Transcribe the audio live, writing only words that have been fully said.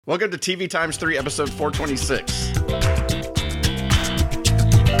Welcome to TV x3, episode 426.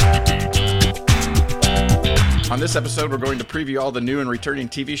 On this episode, we're going to preview all the new and returning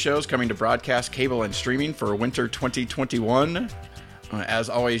TV shows coming to broadcast, cable, and streaming for winter 2021.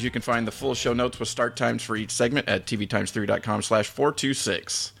 As always, you can find the full show notes with start times for each segment at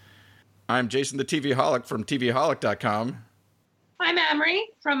tvx3.com/426. I'm Jason the TV Holic from tvholic.com. I'm Emery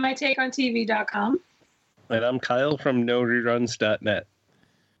from mytakeontv.com. And I'm Kyle from noreruns.net.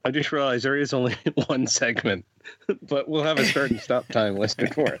 I just realized there is only one segment, but we'll have a start and stop time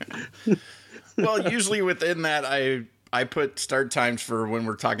listed for it. Well, usually within that, I put start times for when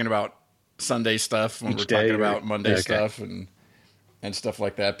we're talking about Sunday stuff, when we're talking about Monday stuff, and stuff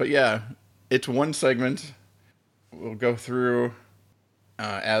like that. But yeah, it's one segment. We'll go through,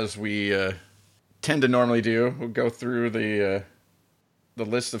 as we tend to normally do, we'll go through the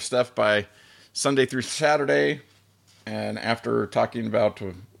list of stuff by Sunday through Saturday. And after talking about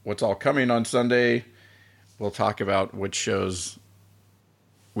what's all coming on Sunday, we'll talk about which shows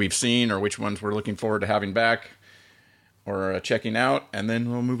we've seen or which ones we're looking forward to having back or checking out. And then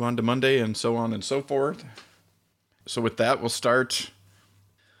we'll move on to Monday and so on and so forth. So with that, we'll start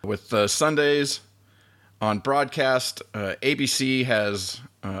with Sundays on broadcast. ABC has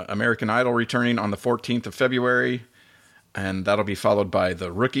American Idol returning on the 14th of February. And that'll be followed by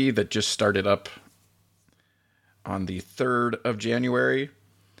The Rookie that just started up on the 3rd of January.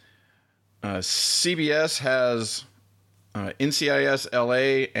 CBS has NCIS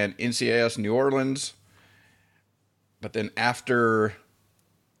LA and NCIS New Orleans. But then after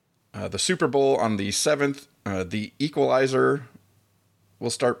the Super Bowl on the 7th, The Equalizer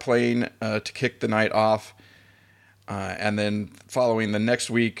will start playing to kick the night off. And then following the next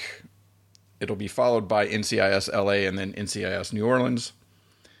week, it'll be followed by NCIS LA and then NCIS New Orleans.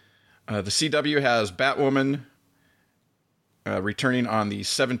 The CW has Batwoman returning on the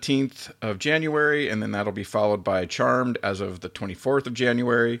 17th of January, and then that'll be followed by Charmed as of the 24th of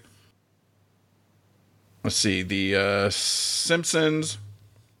January. Let's see, the Simpsons,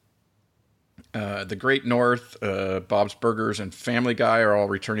 The Great North, Bob's Burgers, and Family Guy are all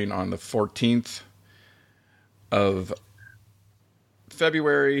returning on the 14th of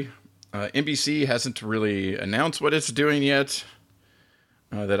February. NBC hasn't really announced what it's doing yet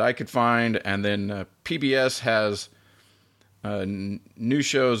that I could find, and then PBS has new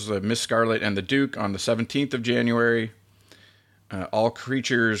shows, Miss Scarlet and the Duke on the 17th of January, All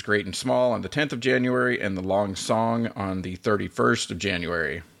Creatures Great and Small on the 10th of January, and The Long Song on the 31st of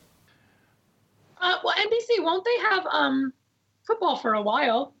January. Well, NBC, won't they have football for a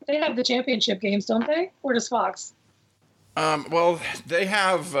while? They have the championship games, don't they? Or does Fox? Well, they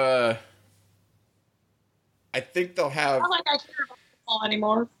have, I think they'll have... Not like I care about football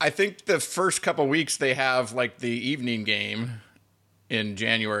anymore. I think the first couple weeks they have, like, the evening game in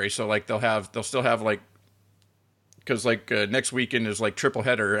January, so, like, they'll still have, like, because, like, next weekend is, like, triple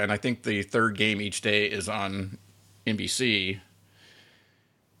header, and I think the third game each day is on NBC,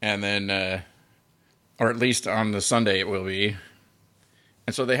 and then, or at least on the Sunday it will be.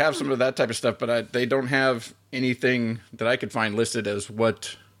 And so they have some of that type of stuff, but they don't have anything that I could find listed as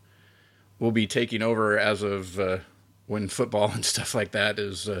what will be taking over as of when football and stuff like that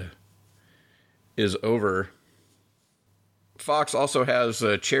is over. Fox also has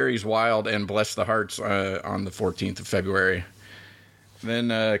Cherries Wild and Bless the Hearts on the 14th of February.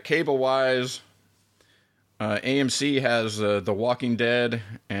 Then cable-wise, AMC has The Walking Dead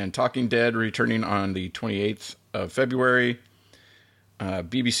and Talking Dead returning on the 28th of February.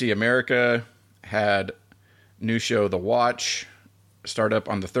 BBC America had new show The Watch start up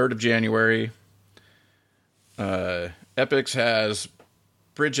on the 3rd of January. Epix has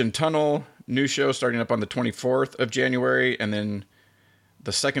Bridge and Tunnel, new show starting up on the 24th of January, and then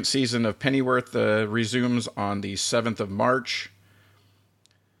the second season of Pennyworth resumes on the 7th of March.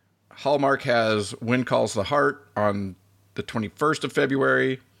 Hallmark has When Calls the Heart on the 21st of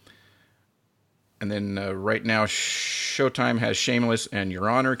February. And then right now, Showtime has Shameless and Your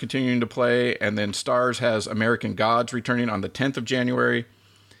Honor continuing to play. And then Starz has American Gods returning on the 10th of January.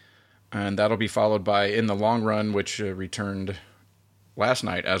 And that'll be followed by In the Long Run, which returned last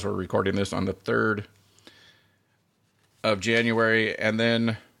night as we're recording this on the 3rd of January. And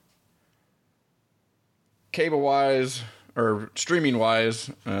then cable-wise, or streaming-wise,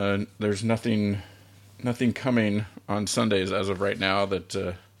 there's nothing coming on Sundays as of right now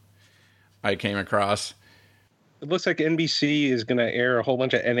that... I came across. It looks like NBC is going to air a whole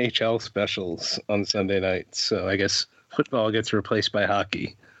bunch of NHL specials on Sunday nights, so I guess football gets replaced by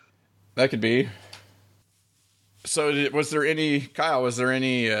hockey. That could be. So was there any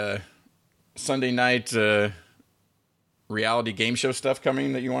Sunday night reality game show stuff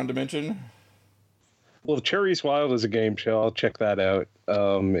coming that you wanted to mention? Well, Cherry's Wild is a game show. I'll check that out.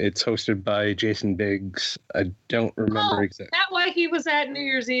 It's hosted by Jason Biggs. I don't remember exactly. Is that why he was at New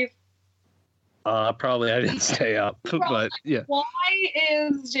Year's Eve? Probably I didn't stay up, but yeah. Why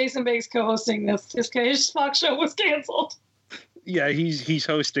is Jason Biggs co-hosting this? Just because Fox show was canceled. Yeah, he's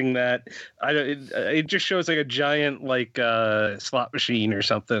hosting that. It just shows like a giant slot machine or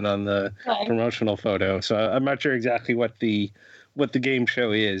something on the promotional photo. So I'm not sure exactly what the game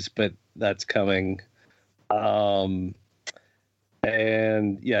show is, but that's coming.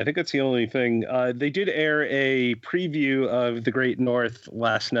 And yeah, I think that's the only thing. They did air a preview of The Great North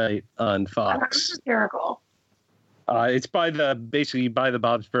last night on Fox. That's hysterical. It's basically by the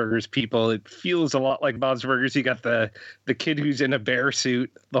Bob's Burgers people. It feels a lot like Bob's Burgers. You got the kid who's in a bear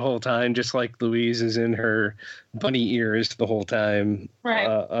suit the whole time, just like Louise is in her bunny ears the whole time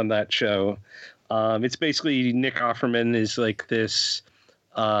on that show. It's basically Nick Offerman is like this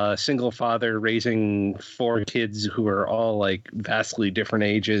single father raising 4 kids who are all like vastly different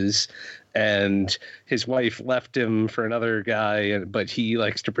ages, and his wife left him for another guy, but he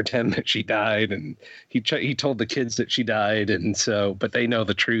likes to pretend that she died, and he told the kids that she died, and so but they know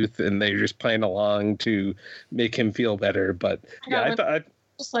the truth and they're just playing along to make him feel better. But I thought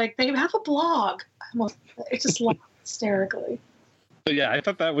just like they have a blog. It just laughed hysterically. But yeah, I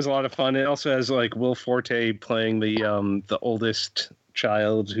thought that was a lot of fun. It also has like Will Forte playing the oldest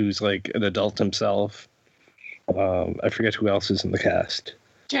child who's like an adult himself. I forget who else is in the cast.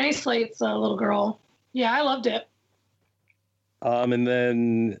 Jenny Slate's a little girl. Yeah, I loved it. And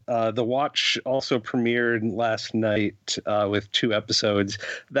then The Watch also premiered last night with 2 episodes.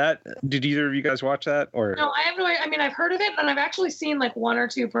 Did either of you guys watch that? Or no, I have no idea. I mean, I've heard of it, and I've actually seen like 1 or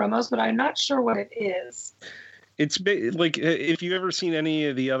 2 promos, but I'm not sure what it is. It's like if you've ever seen any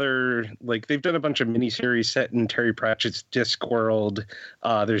of the other, like they've done a bunch of miniseries set in Terry Pratchett's Discworld.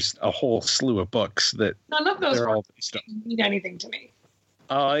 There's a whole slew of books that none of those all mean anything to me.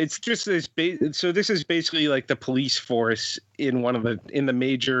 It's just this. So this is basically like the police force in the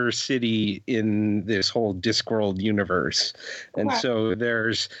major city in this whole Discworld universe, and so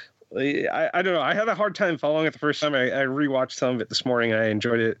there's. I don't know. I had a hard time following it the first time. I rewatched some of it this morning, and I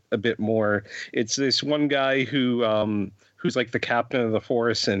enjoyed it a bit more. It's this one guy who's like the captain of the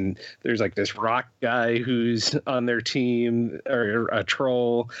force, and there's like this rock guy who's on their team, or a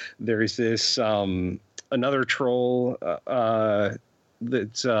troll. There's this another troll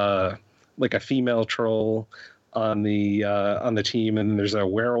that's like a female troll on the team, and there's a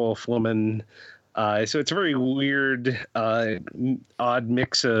werewolf woman. So it's a very weird, odd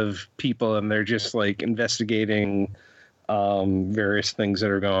mix of people, and they're just like investigating various things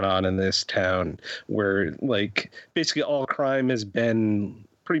that are going on in this town, where like basically all crime has been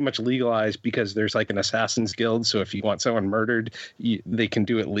pretty much legalized because there's like an Assassin's Guild. So if you want someone murdered, they can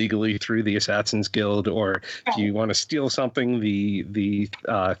do it legally through the Assassin's Guild, or if you want to steal something, the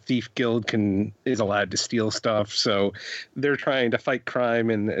Thief Guild is allowed to steal stuff. So they're trying to fight crime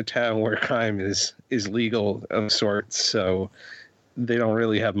in a town where crime is legal of sorts. So they don't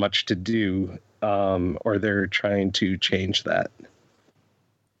really have much to do, or they're trying to change that.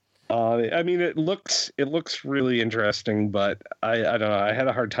 I mean, it looks really interesting, but I don't know. I had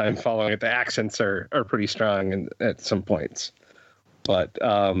a hard time following it. The accents are pretty strong at some points. But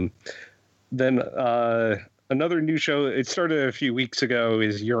then another new show, it started a few weeks ago,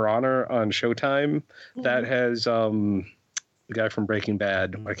 is Your Honor on Showtime. Mm-hmm. That has the guy from Breaking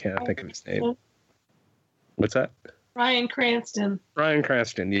Bad. I can't think of his name. What's that? Bryan Cranston. Bryan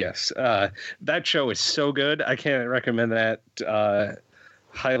Cranston, yes. That show is so good. I can't recommend that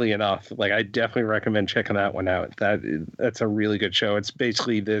highly enough. Like, I definitely recommend checking that one out. That's a really good show. It's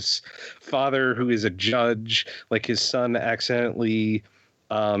basically this father who is a judge. Like, his son accidentally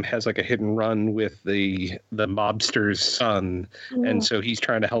has like a hit and run with the mobster's son, and so he's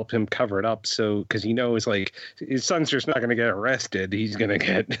trying to help him cover it up. So because he knows like his son's just not going to get arrested, he's going to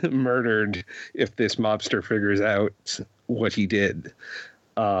get murdered if this mobster figures out what he did.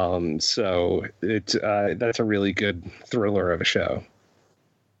 So that's a really good thriller of a show.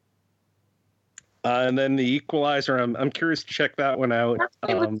 And then The Equalizer, I'm curious to check that one out.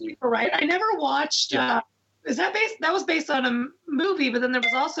 Right? I never watched. Is that was based on a movie, but then there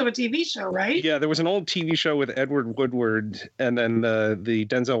was also a TV show, right? Yeah, there was an old TV show with Edward Woodward, and then the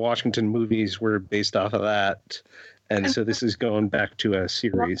Denzel Washington movies were based off of that. And so this is going back to a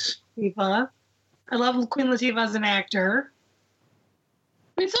series. I love Queen Latifah as an actor.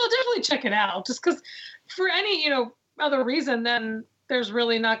 I mean, so I'll definitely check it out, just because for any other reason, then there's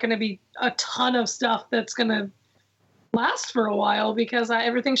really not going to be a ton of stuff that's going to last for a while because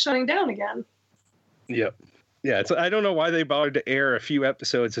everything's shutting down again. Yep. Yeah, I don't know why they bothered to air a few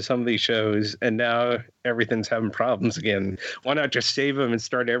episodes of some of these shows, and now everything's having problems again. Why not just save them and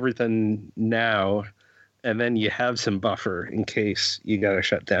start everything now, and then you have some buffer in case you got to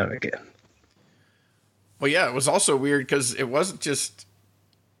shut down again? Well, yeah, it was also weird because it wasn't just...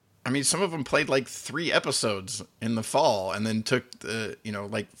 I mean, some of them played like 3 episodes in the fall and then took,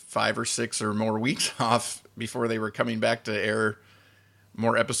 like 5 or 6 or more weeks off before they were coming back to air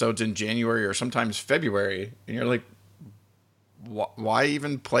more episodes in January or sometimes February. And you're like, why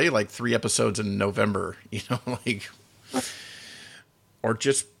even play like 3 episodes in November? Or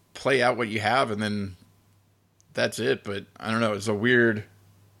just play out what you have and then that's it. But I don't know. It was a weird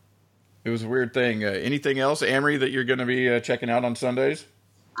thing. Anything else, Amory, that you're going to be checking out on Sundays?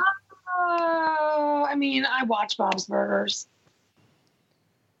 I mean, I watch Bob's Burgers.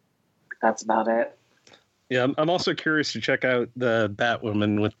 That's about it. Yeah, I'm also curious to check out the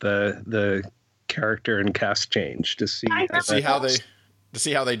Batwoman with the character and cast change to see how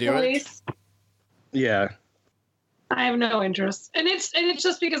they do it. Yeah, I have no interest, and it's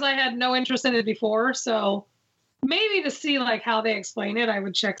just because I had no interest in it before. So maybe to see like how they explain it, I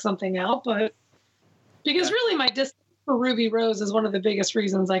would check something out. But because really, my dislike for Ruby Rose is one of the biggest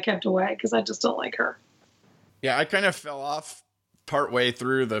reasons I kept away because I just don't like her. Yeah, I kind of fell off partway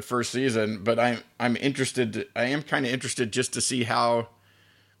through the first season, but I'm interested. I am kind of interested just to see how,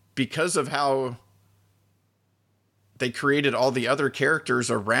 because of how they created all the other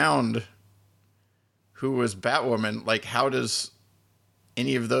characters around who was Batwoman. Like, how does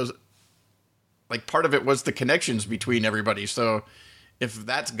any of those? Like, part of it was the connections between everybody. So if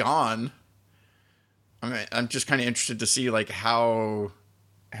that's gone, I'm just kind of interested to see like how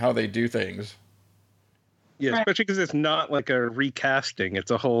they do things. Yeah, especially because it's not like a recasting. It's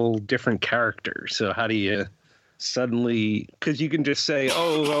a whole different character. So how do you suddenly... Because you can just say,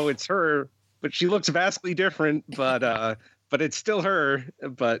 oh, it's her, but she looks vastly different, but it's still her.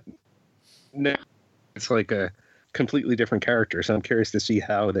 But no, it's like a completely different character. So I'm curious to see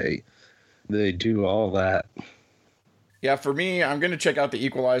how they do all that. Yeah, for me, I'm going to check out The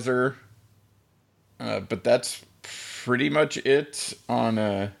Equalizer. But that's pretty much it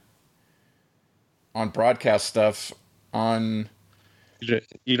on broadcast stuff. You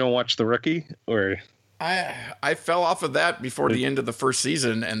don't watch The Rookie, or I fell off of that before the end of the first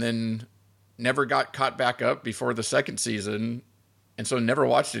season, and then never got caught back up before the second season, and so never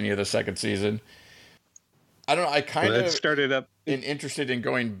watched any of the second season. I don't know. I kind of started up interested in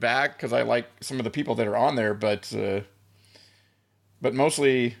going back because I like some of the people that are on there, but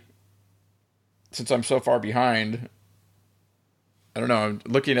mostly since I'm so far behind. I don't know. I'm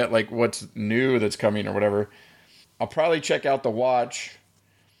looking at like what's new that's coming or whatever. I'll probably check out The Watch.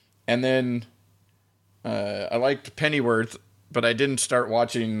 And then I liked Pennyworth, but I didn't start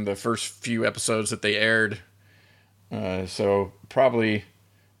watching the first few episodes that they aired. So probably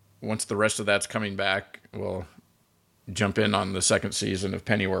once the rest of that's coming back, we'll jump in on the second season of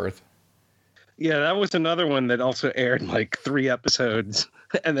Pennyworth. Yeah, that was another one that also aired like 3 episodes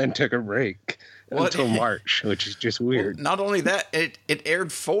and then took a break until March, which is just weird. Well, not only that, it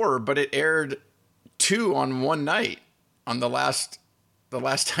aired 4, but it aired 2 on one night. On the last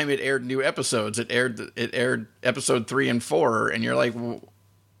time it aired new episodes, it aired episode 3 and 4, and you're like, well,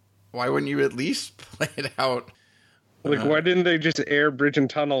 why wouldn't you at least play it out? Like, why didn't they just air Bridge and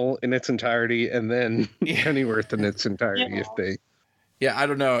Tunnel in its entirety and then Pennyworth in its entirety? If they, I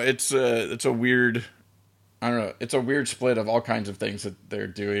don't know. It's a weird. I don't know. It's a weird split of all kinds of things that they're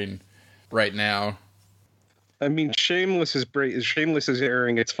doing right now. I mean, Shameless is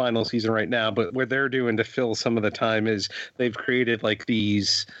airing its final season right now, but what they're doing to fill some of the time is they've created like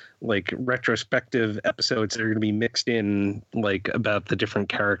these like retrospective episodes that are going to be mixed in like about the different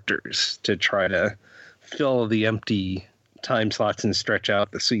characters to try to fill the empty time slots and stretch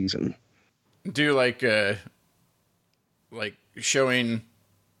out the season. Do like showing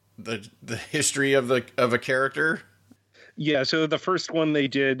the history of a character. Yeah, so the first one they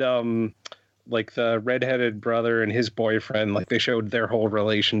did like the redheaded brother and his boyfriend, like they showed their whole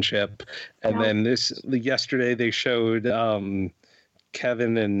relationship. And then yesterday they showed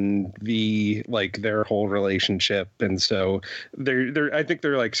Kevin and V, like their whole relationship. And so I think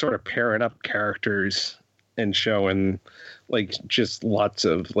they're like sort of pairing up characters and showing like just lots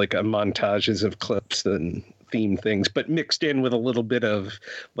of like montages of clips and theme things, but mixed in with a little bit of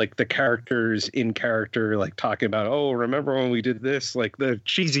like the characters in character, like talking about, oh, remember when we did this, like the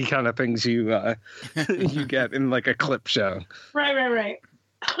cheesy kind of things you you get in like a clip show. Right.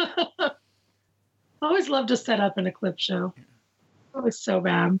 I always love to set up in a clip show. Always so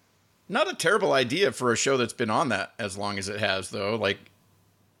bad. Not a terrible idea for a show that's been on that as long as it has, though. Like,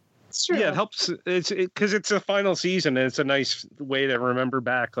 It's true. Yeah, it helps. Because it's a final season, and it's a nice way to remember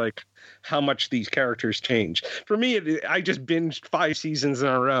back, like, how much these characters change. For me, I just binged 5 seasons in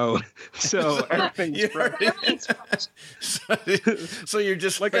a row, so everything's fresh. So you're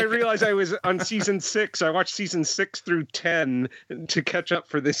just like, I realized I was on season 6. I watched season 6 through 10 to catch up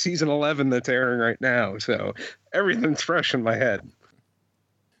for this season 11 that's airing right now. So everything's fresh in my head.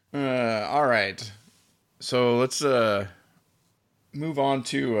 All right. So let's move on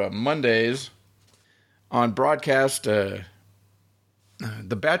to Mondays. On broadcast, The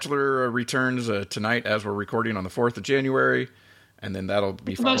Bachelor returns tonight as we're recording on the 4th of January, and then that'll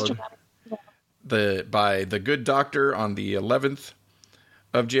be followed by The Good Doctor on the 11th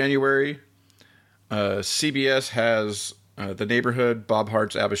of January. CBS has The Neighborhood, Bob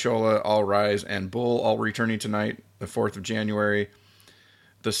Hart's Abishola, All Rise, and Bull all returning tonight, the 4th of January.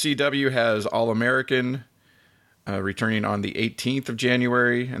 The CW has All American returning on the 18th of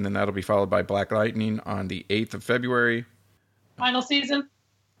January, and then that'll be followed by Black Lightning on the 8th of February. Final season.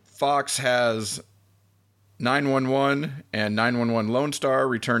 Fox has 911 and 911 Lone Star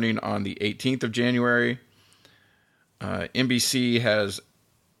returning on the 18th of January. NBC has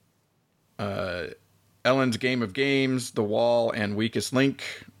Ellen's Game of Games, The Wall, and Weakest Link.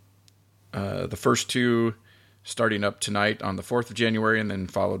 The first 2 starting up tonight on the 4th of January, and then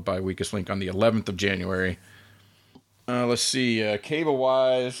followed by Weakest Link on the 11th of January. Let's see,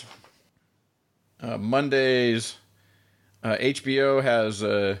 cable-wise, Mondays, HBO has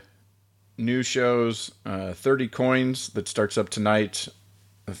new shows, 30 Coins, that starts up tonight,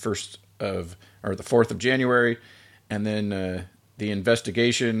 the 4th of January, and then The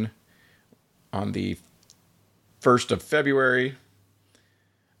Investigation on the 1st of February.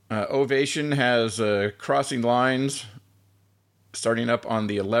 Ovation has Crossing Lines starting up on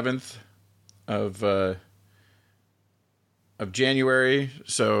the 11th of January.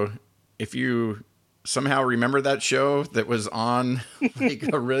 So if you somehow remember that show that was on like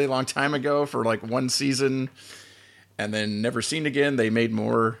a really long time ago for like 1 season and then never seen again, they made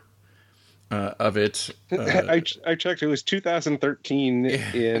more of it. I checked. It was 2013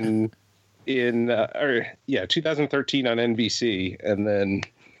 in 2013 on NBC, and then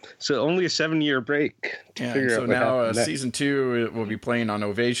so only a 7-year break to figure out what now happened next. season 2 it will be playing on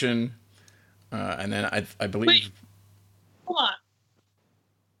Ovation, and then I believe. Wait. Hold on.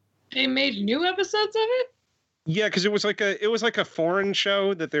 They made new episodes of it? Yeah, because it was like a foreign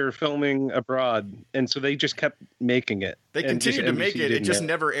show that they were filming abroad, and so they just kept making it. They continued to make it. It just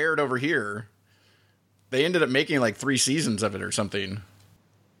never aired over here. They ended up making like 3 seasons of it or something.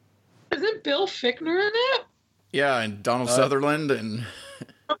 Isn't Bill Fichtner in it? Yeah, and Donald Sutherland and.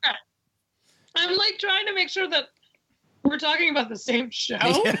 Okay. I'm like trying to make sure that we're talking about the same show.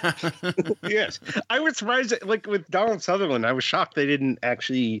 Yeah. Yes. I was surprised, like with Donald Sutherland, I was shocked they didn't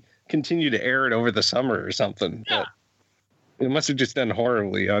actually continue to air it over the summer or something. Yeah. But it must have just done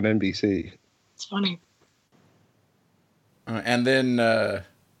horribly on NBC. It's funny. And then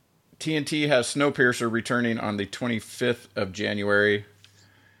TNT has Snowpiercer returning on the 25th of January.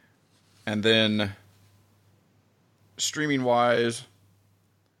 And then streaming-wise,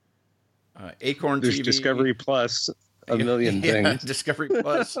 Acorn There's TV. Discovery Plus, a million things. Discovery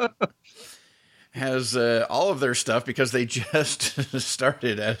Plus has all of their stuff because they just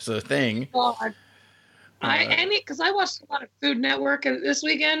started as a thing. God. Because I watched a lot of Food Network this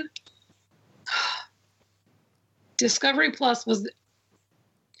weekend. Discovery Plus was.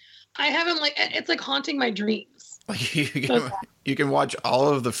 I haven't it's like haunting my dreams. You can watch all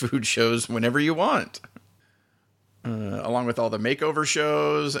of the food shows whenever you want. Along with all the makeover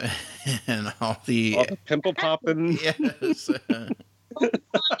shows and all the pimple popping. Yes.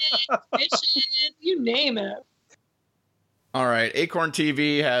 You name it. All right. Acorn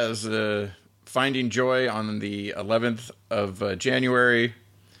TV has Finding Joy on the 11th of January.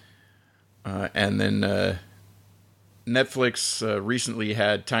 And then Netflix recently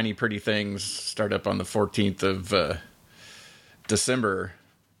had Tiny Pretty Things start up on the 14th of December.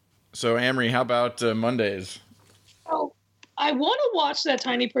 So, Amory, how about Mondays? Oh, I want to watch that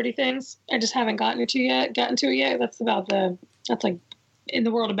Tiny Pretty Things. I just haven't gotten to it yet. That's like in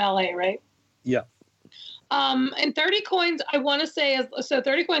the world of ballet, right? Yeah. And 30 Coins, I want to say,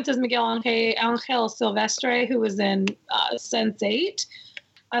 30 Coins is Miguel Angel Silvestre, who was in Sense8.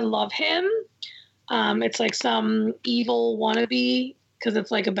 I love him. It's like some evil wannabe because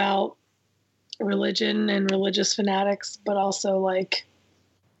it's like about religion and religious fanatics, but also like,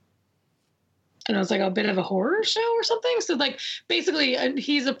 I don't know, it's like a bit of a horror show or something. So like basically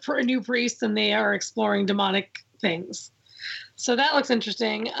he's a new priest and they are exploring demonic things. So that looks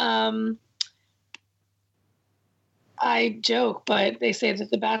interesting. I joke, but they say that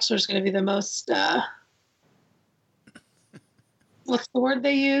The Bachelor is going to be the most, what's the word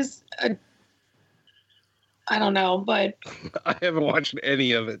they use? I don't know, but I haven't watched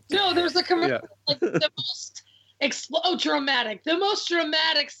any of it. no, there's a commercial like the most dramatic, the most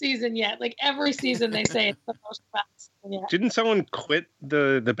dramatic season yet. Like every season, they say it's the most dramatic season yet. Didn't someone quit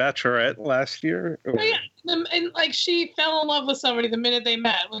the Bachelorette last year? Or? Oh, yeah, and like she fell in love with somebody the minute they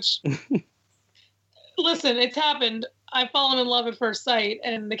met. Which, listen, it's happened. I've fallen in love at first sight,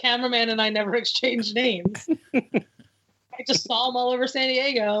 and the cameraman and I never exchanged names. I just saw him all over San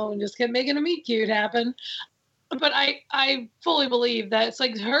Diego and just kept making a meet cute happen. But I fully believe that it's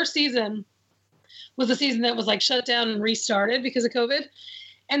like her season was a season that was like shut down and restarted because of COVID.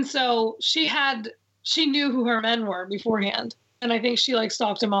 And so she knew who her men were beforehand. And I think she like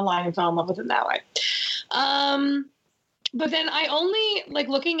stalked him online and fell in love with him that way. But then I only like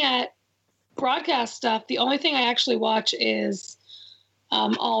looking at broadcast stuff. The only thing I actually watch is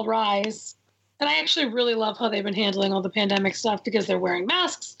All Rise. And I actually really love how they've been handling all the pandemic stuff because they're wearing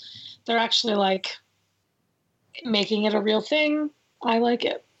masks. They're actually like making it a real thing. I like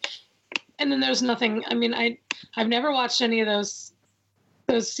it. And then there's nothing. I mean, I've never watched any of those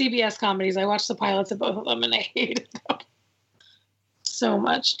CBS comedies. I watched the pilots of both of them, and I hated them so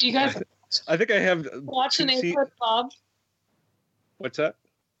much. Do you guys? I think I have watch a Neighborhood, Bob. What's that?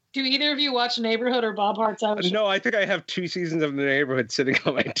 Do either of you watch Neighborhood or Bob Hart's Out? No, I think I have 2 seasons of The Neighborhood sitting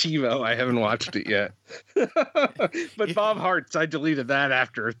on my TiVo. I haven't watched it yet. But Bob Hart's, I deleted that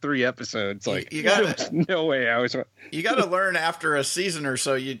after 3 episodes. Like, you gotta, no way I was. You got to learn after a season or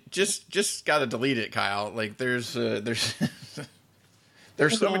so. You just got to delete it, Kyle. Like, there's so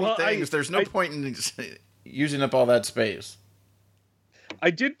many things. There's no point in using up all that space.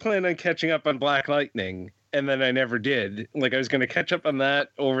 I did plan on catching up on Black Lightning. And then I never did. Like I was going to catch up on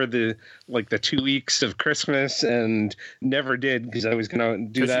that over the 2 weeks of Christmas, and never did because I was going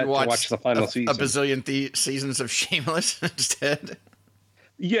to do that to watch the final season. A bazillion seasons of Shameless instead.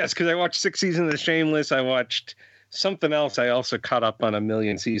 Yes, because I watched 6 seasons of Shameless. I watched something else. I also caught up on a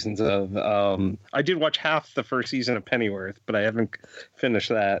million seasons of. I did watch half the first season of Pennyworth, but I haven't finished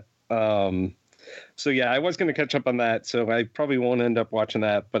that. So yeah, I was going to catch up on that, so I probably won't end up watching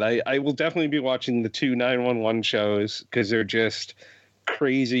that. But I will definitely be watching the 2 911 shows because they're just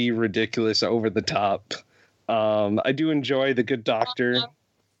crazy, ridiculous, over the top. I do enjoy The Good Doctor.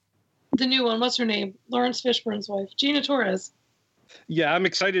 The new one, what's her name? Lawrence Fishburne's wife, Gina Torres. Yeah, I'm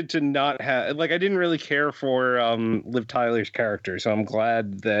excited to not have I didn't really care for Liv Tyler's character, so I'm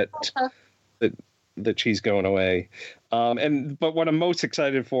glad that she's going away. But what I'm most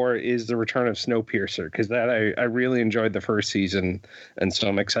excited for is the return of Snowpiercer, because that I really enjoyed the first season, and so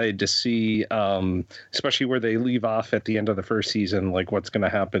I'm excited to see, especially where they leave off at the end of the first season, like what's going to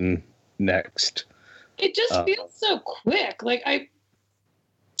happen next. It just feels so quick. Like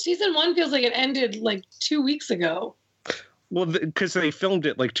season 1 feels like it ended like 2 weeks ago. Well, because they filmed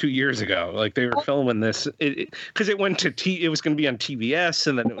it like 2 years ago. Like they were filming this because it went to it was going to be on TVS,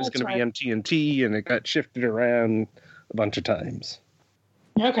 and then it was going to be on TNT, and it got shifted around a bunch of times.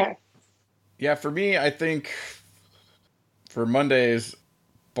 Okay. Yeah, for me, I think for Mondays,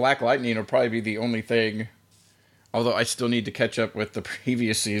 Black Lightning will probably be the only thing. Although I still need to catch up with the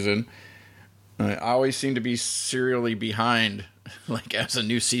previous season. I always seem to be serially behind, like as a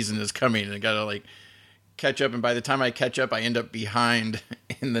new season is coming, and I gotta like catch up. And by the time I catch up, I end up behind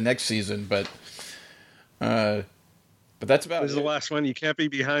in the next season. But that's about. This is the last one. You can't be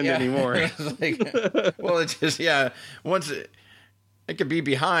behind anymore. Well, it's just once it could be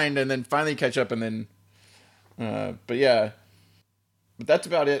behind and then finally catch up, and then. But that's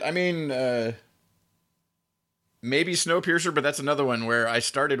about it. I mean, maybe Snowpiercer, but that's another one where I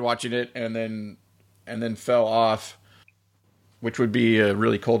started watching it and then fell off, which would be a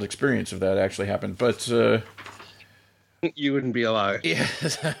really cold experience if that actually happened. But you wouldn't be alive.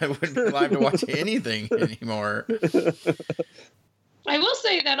 Yes, I wouldn't be alive to watch anything anymore. I will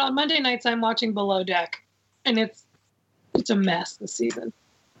say that on Monday nights I'm watching Below Deck, and it's a mess this season.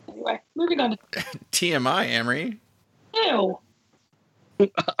 Anyway, moving on to TMI, Amory. Ew.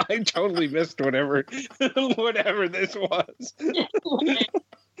 I totally missed whatever this was.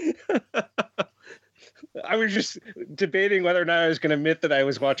 I was just debating whether or not I was going to admit that I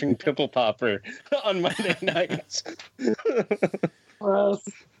was watching Pimple Popper on Monday nights. Gross.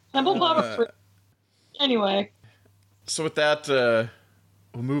 Pimple Popper. Anyway. So with that,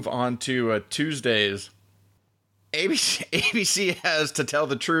 we'll move on to Tuesdays. ABC has To Tell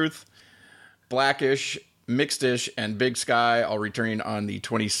the Truth, Blackish, Mixedish, and Big Sky all returning on the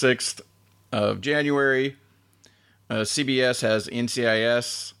 26th of January. CBS has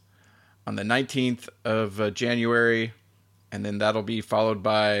NCIS, on the 19th of January, and then that'll be followed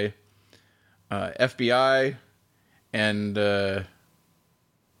by FBI, and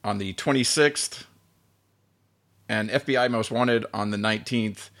on the 26th, and FBI Most Wanted on the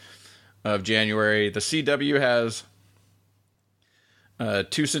 19th of January. The CW has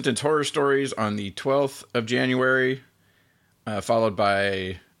Two Sentence Horror Stories on the 12th of January, followed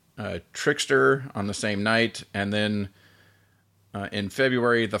by Trickster on the same night, and then in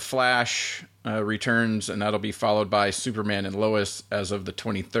February, The Flash returns, and that'll be followed by Superman and Lois as of the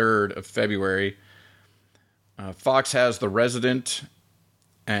 23rd of February. Fox has The Resident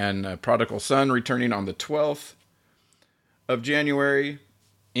and Prodigal Son returning on the 12th of January.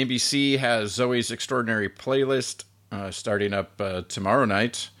 NBC has Zoe's Extraordinary Playlist starting up tomorrow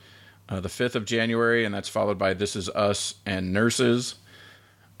night, the 5th of January, and that's followed by This Is Us and Nurses,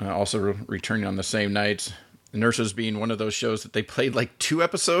 also returning on the same night. Nurses being one of those shows that they played like 2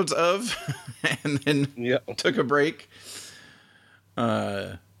 episodes of and then took a break.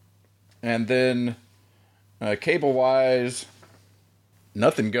 And then cable-wise,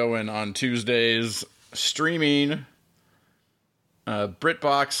 nothing going on Tuesdays. Streaming,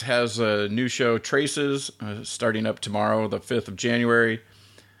 BritBox has a new show, Traces, starting up tomorrow, the 5th of January.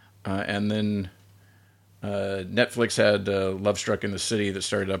 And then Netflix had Love Struck in the City that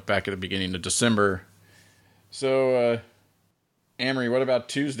started up back at the beginning of December. So, Amory, what about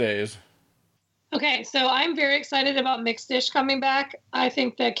Tuesdays? Okay, so I'm very excited about Mixed Dish coming back. I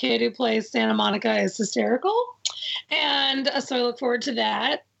think the kid who plays Santa Monica is hysterical. And so I look forward to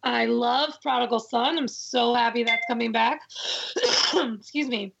that. I love Prodigal Son. I'm so happy that's coming back. Excuse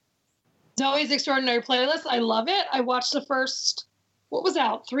me. Zoe's Extraordinary Playlist. I love it. I watched the first, what was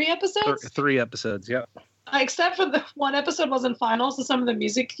out? 3 episodes? 3 episodes, yeah. Except for the one episode wasn't final, so some of the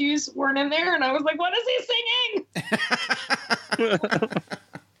music cues weren't in there, and I was like, what is he singing?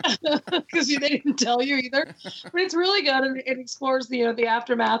 Because they didn't tell you either. But it's really good, and it explores the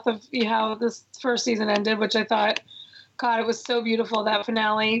aftermath of how this first season ended, which I thought, God, it was so beautiful, that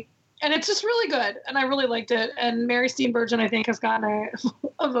finale. And it's just really good, and I really liked it. And Mary Steenburgen, I think, has gotten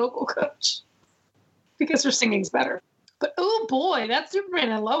a vocal coach because her singing's better. But, oh, boy, that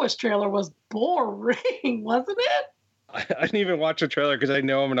Superman and Lois trailer was boring, wasn't it? I didn't even watch the trailer because I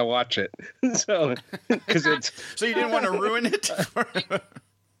know I'm going to watch it. So you didn't want to ruin it?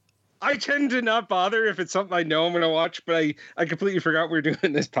 I tend to not bother if it's something I know I'm going to watch, but I completely forgot we were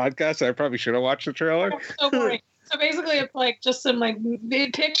doing this podcast. So I probably should have watched the trailer. So boring. So basically, it's like just some like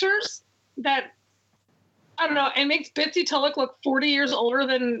big pictures that, I don't know, it makes Bitsy Tulloch look 40 years older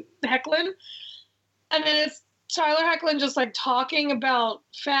than Hecklin. And then it's Tyler Hecklin just like talking about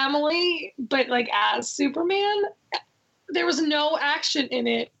family, but like as Superman. There was no action in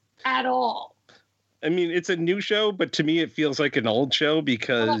it at all. I mean, it's a new show, but to me it feels like an old show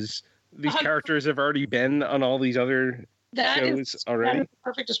because these characters have already been on all these other shows already. That is a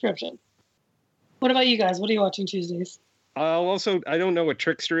perfect description. What about you guys? What are you watching Tuesdays? I don't know what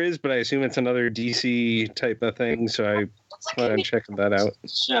Trickster is, but I assume it's another DC type of thing, so I plan on checking that out.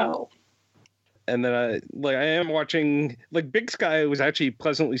 Show. And then I am watching, like, Big Sky. Was actually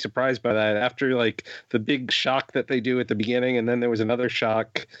pleasantly surprised by that after like the big shock that they do at the beginning, and then there was another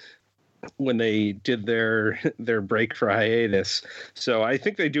shock when they did their break for hiatus. So I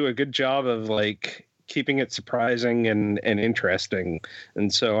think they do a good job of like keeping it surprising and interesting.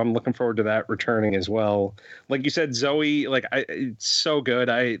 And so I'm looking forward to that returning as well. Like you said, Zoe, like it's so good.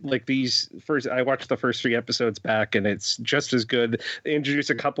 I watched the first 3 episodes back and it's just as good. They introduce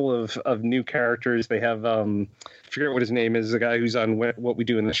a couple of new characters. They have, I forget what his name is, the guy who's on What We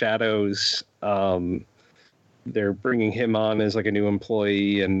Do in the Shadows. They're bringing him on as like a new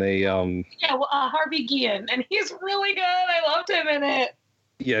employee, and they Harvey Guillen, and he's really good. I loved him in it.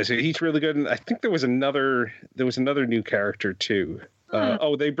 Yeah, so he's really good, and I think there was another new character too.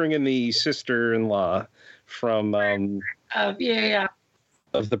 They bring in the sister-in-law from of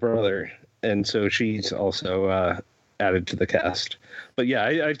the brother, and so she's also added to the cast. But yeah,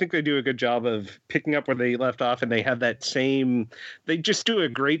 I think they do a good job of picking up where they left off, and they have that same. They just do a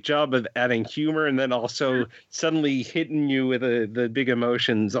great job of adding humor, and then also suddenly hitting you with the big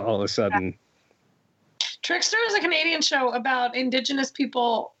emotions all of a sudden. Trickster is a Canadian show about Indigenous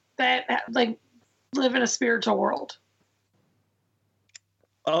people that like live in a spiritual world.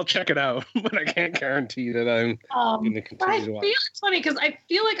 I'll check it out, but I can't guarantee that I'm going to continue to watch. It's funny because I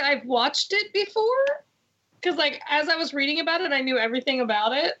feel like I've watched it before. Because like as I was reading about it, I knew everything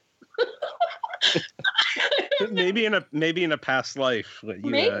about it. maybe in a past life that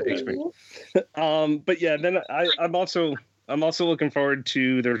you experienced. But yeah, then I'm also I'm also looking forward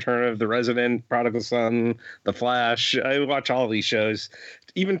to the return of The Resident, Prodigal Son, The Flash. I watch all these shows,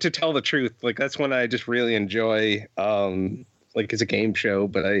 even to tell the truth. Like that's one I just really enjoy. Like as a game show,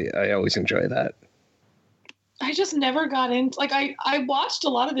 but I always enjoy that. I just never got into like I watched a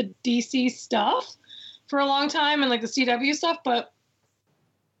lot of the DC stuff for a long time and like the CW stuff, but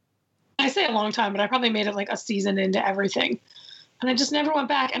I say a long time, but I probably made it like a season into everything. And I just never went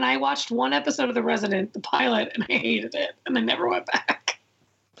back. And I watched one episode of The Resident, the pilot, and I hated it. And I never went back.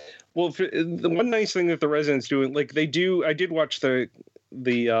 Well, the one nice thing that The Resident's doing, like they do, I did watch the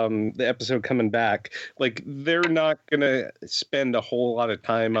episode coming back. Like they're not gonna spend a whole lot of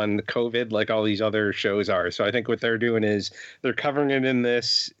time on COVID like all these other shows are. So I think what they're doing is they're covering it in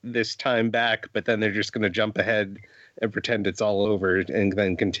this time back, but then they're just gonna jump ahead and pretend it's all over and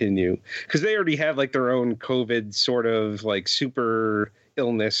then continue, because they already have like their own COVID sort of like super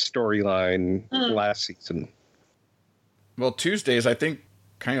illness storyline last season. Well, Tuesdays, I think,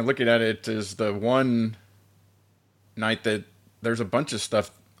 kind of looking at it, is the one night that there's a bunch of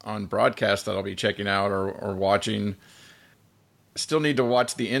stuff on broadcast that I'll be checking out or watching. Still need to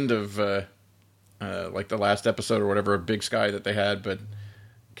watch the end of like the last episode or whatever of Big Sky that they had, but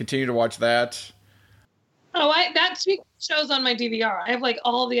continue to watch that. Oh, that show's on my DVR. I have like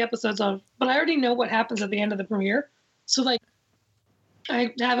all the episodes on, but I already know what happens at the end of the premiere. So like,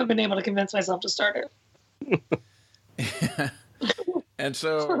 I haven't been able to convince myself to start it. And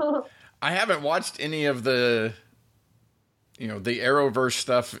so I haven't watched any of the, the Arrowverse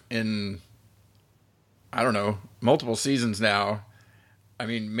stuff in, I don't know, multiple seasons now. I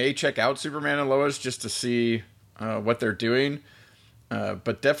mean, may check out Superman and Lois just to see what they're doing.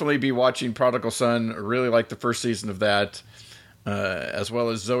 But definitely be watching Prodigal Son. I really like the first season of that, as well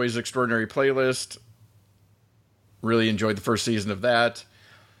as Zoe's Extraordinary Playlist. Really enjoyed the first season of that.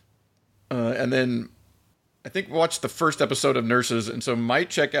 And then I think watched the first episode of Nurses, and so might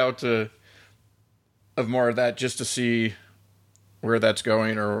check out of more of that just to see where that's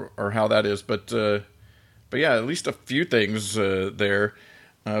going or how that is. But yeah, at least a few things there.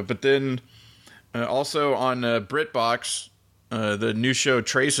 But then also on BritBox, the new show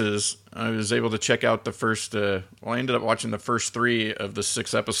Traces, I was able to check out the first, I ended up watching the first 3 of the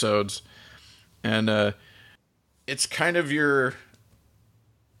 6 episodes. And it's kind of your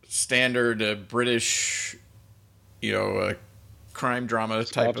standard British, crime drama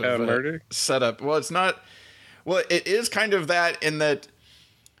type of murder setup. Well, it's not. Well, it is kind of that in that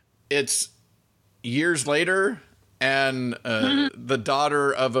it's years later, and the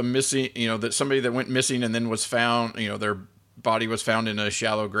daughter of a missing, that somebody that went missing and then was found, their body was found in a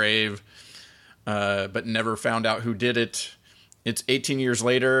shallow grave, but never found out who did it. It's 18 years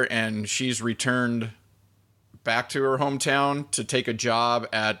later, and she's returned back to her hometown to take a job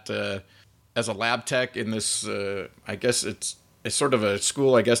at as a lab tech in this. I guess it's sort of a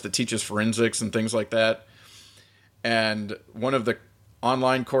school, I guess, that teaches forensics and things like that. And one of the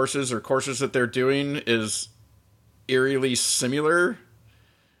online courses that they're doing is eerily similar.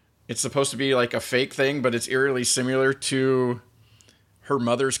 It's supposed to be like a fake thing, but it's eerily similar to her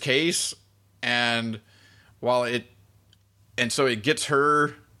mother's case. And so it gets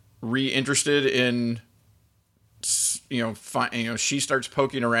her reinterested in, she starts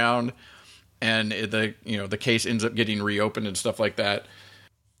poking around, and the case ends up getting reopened and stuff like that.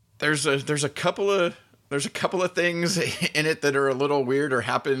 There's a couple of things in it that are a little weird or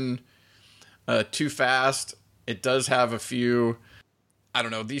happen too fast. It does have a few, I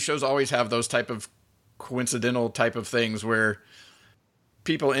don't know, these shows always have those type of coincidental type of things where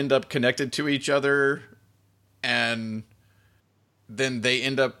people end up connected to each other, and then they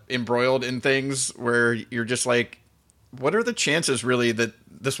end up embroiled in things where you're just like, what are the chances really that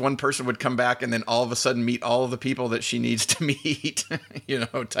this one person would come back and then all of a sudden meet all of the people that she needs to meet,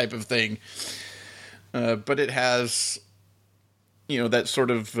 type of thing. But it has, that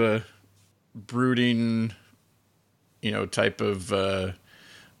sort of brooding, type of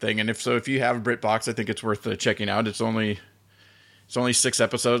thing. And if you have BritBox, I think it's worth checking out. It's only 6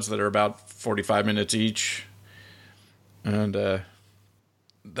 episodes that are about 45 minutes each. And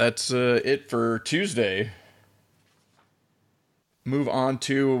that's it for Tuesday. Move on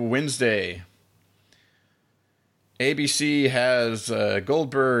to Wednesday. ABC has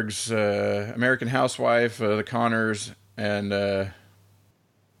Goldberg's, American Housewife, The Conners, and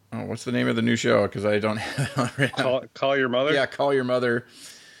what's the name of the new show? Because I don't have it. Call Your Mother? Yeah, Call Your Mother.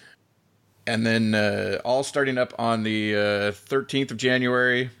 And then all starting up on the 13th of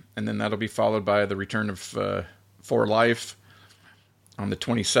January, and then that'll be followed by the return of For Life on the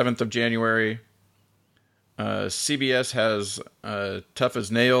 27th of January. CBS has Tough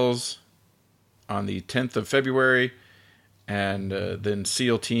as Nails on the 10th of February, And then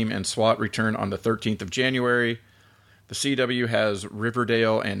SEAL Team and SWAT return on the 13th of January. The CW has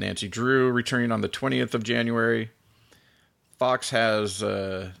Riverdale and Nancy Drew returning on the 20th of January. Fox has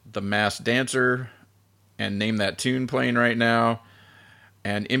The Masked Dancer and Name That Tune playing right now.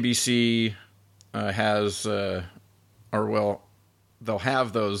 And NBC has, they'll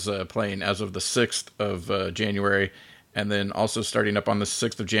have those playing as of the 6th of January. And then also starting up on the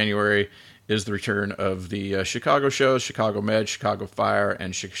 6th of January is the return of the Chicago shows, Chicago Med, Chicago Fire,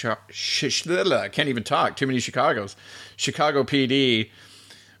 and I can't even talk. Too many Chicagos. Chicago PD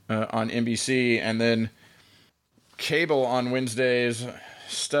on NBC, and then cable on Wednesdays.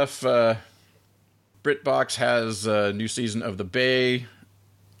 Stuff. BritBox has a new season of The Bay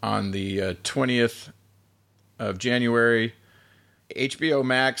on the 20th of January. HBO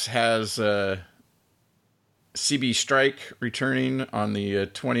Max has CB Strike returning on the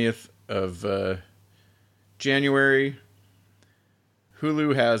 20th of January.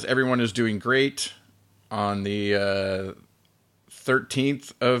 Hulu has Everyone Is Doing Great on the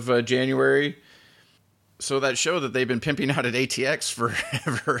 13th of January. So that show that they've been pimping out at ATX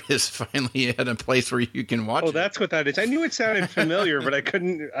forever is finally at a place where you can watch it. Oh, that's what that is. I knew it sounded familiar, but I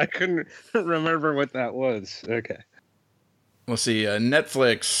couldn't remember what that was. Okay. Let's see.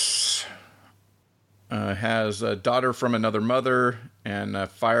 Netflix has a Daughter from Another Mother and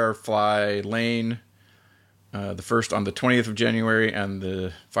Firefly Lane, the first on the 20th of January and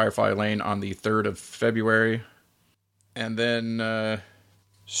the Firefly Lane on the 3rd of February. And then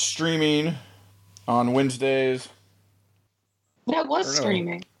streaming on Wednesdays. That was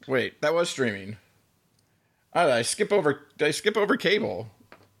streaming. Wait, that was streaming. Oh, did I skip over cable?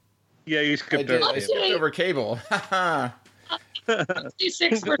 Yeah, you skipped over I skipped over cable.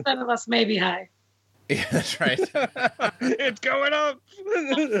 56% of us may be high. Yeah, that's right. It's going up.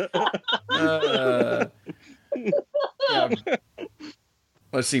 Yeah.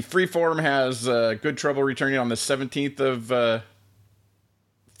 Let's see. Freeform has Good Trouble returning on the 17th of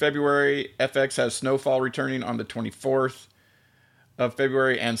February. FX has Snowfall returning on the 24th of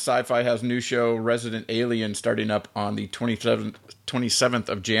February. And Sci-Fi has new show Resident Alien starting up on the 27th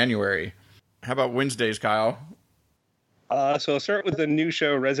of January. How about Wednesdays, Kyle? So I'll start with the new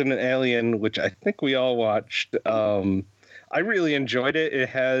show Resident Alien, which I think we all watched. I really enjoyed it. It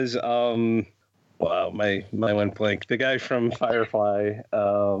has my went blank. The guy from Firefly,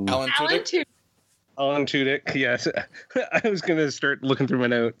 Alan Tudyk. Alan Tudyk. Yes, I was gonna start looking through my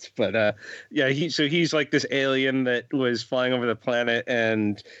notes, but he's like this alien that was flying over the planet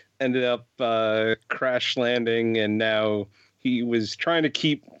and ended up crash landing, and now he was trying to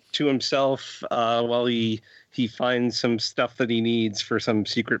keep to himself while he finds some stuff that he needs for some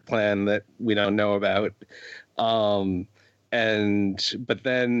secret plan that we don't know about. But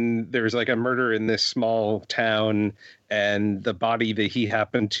then there's like a murder in this small town, and the body that he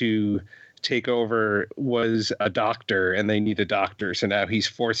happened to take over was a doctor, and they need a doctor. So now he's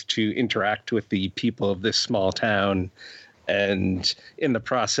forced to interact with the people of this small town. And in the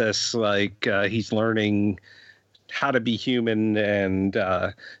process, he's learning how to be human. And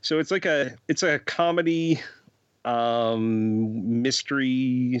so it's a comedy,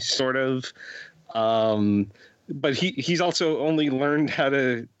 mystery sort of, but he's also only learned how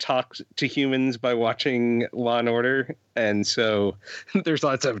to talk to humans by watching Law and Order, and so there's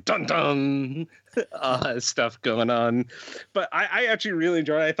lots of dun-dun stuff going on. But I actually really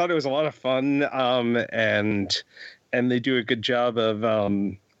enjoyed it. I thought it was a lot of fun, and they do a good job of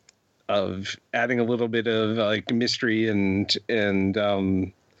adding a little bit of like mystery and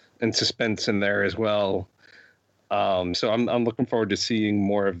suspense in there as well. So I'm looking forward to seeing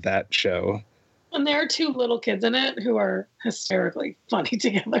more of that show. And there are two little kids in it who are hysterically funny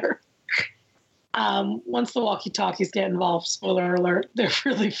together. Once the walkie-talkies get involved, spoiler alert, they're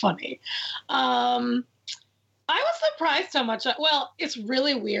really funny. I was surprised how much. It's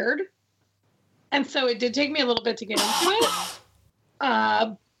really weird, and so it did take me a little bit to get into it.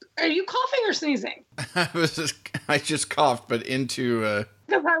 Are you coughing or sneezing? I just coughed, but into.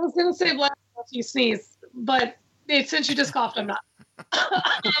 Because I was going to say if you sneeze, but since you just coughed, I'm not.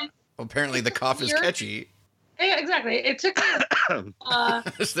 Well, apparently the cough is catchy. Yeah, exactly. It took me...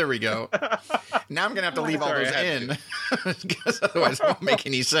 There we go. Now I'm going to have to leave all those in. Because otherwise it won't make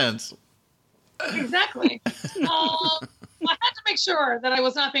any sense. Exactly. I had to make sure that I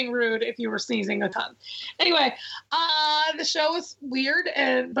was not being rude if you were sneezing a ton. Anyway, the show was weird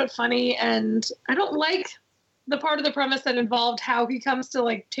but funny, and I don't like the part of the premise that involved how he comes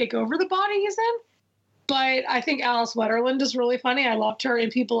to take over the body he's in. But I think Alice Wetterland is really funny. I loved her in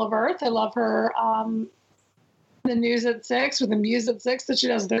People of Earth. I love her The News at 6 or The Muse at 6 that she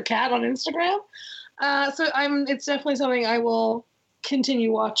does with her cat on Instagram. So it's definitely something I will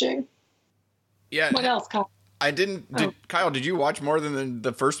continue watching. Yeah. What else, Kyle? Kyle, did you watch more than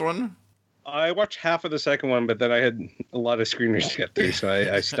the first one? I watched half of the second one, but then I had a lot of screeners to get through, so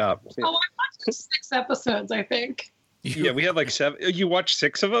I stopped. Oh, I watched 6 episodes, I think. Yeah, we had like 7. You watched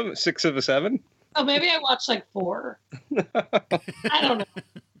 6 of them? 6 of the 7? Oh, maybe I watched like 4. I don't know.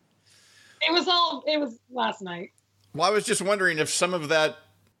 It was last night. Well, I was just wondering if some of that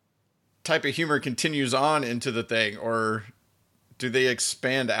type of humor continues on into the thing, or do they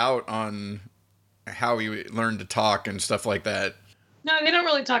expand out on how he learned to talk and stuff like that? No, they don't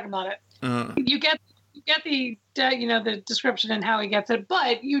really talk about it. You get the the description and how he gets it,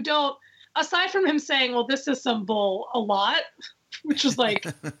 but you don't. Aside from him saying, "Well, this is some bull," a lot, which was like,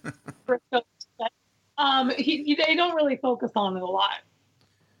 they don't really focus on it a lot.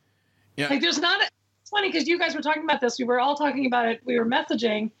 Yeah, like there's not. It's funny because you guys were talking about this. We were all talking about it. We were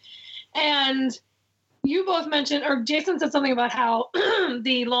messaging, and you both mentioned, or Jason said something about how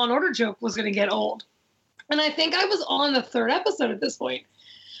the Law and Order joke was going to get old, and I think I was on the 3rd episode at this point.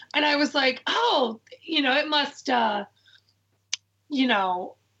 And I was like, oh, it must,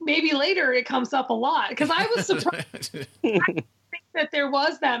 maybe later it comes up a lot. Because I was surprised I didn't think that there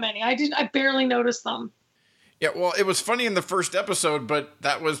was that many. I barely noticed them. Yeah, well, it was funny in the first episode, but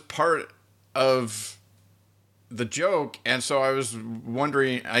that was part of the joke. And so I was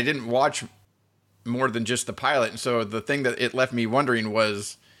wondering, I didn't watch more than just the pilot. And so the thing that it left me wondering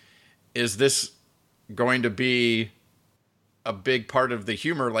was, is this going to be a big part of the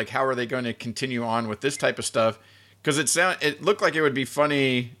humor? Like, how are they going to continue on with this type of stuff? Because it looked like it would be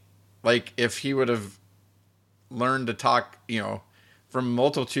funny, like if he would have learned to talk, from a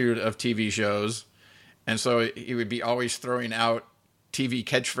multitude of TV shows, and so he would be always throwing out TV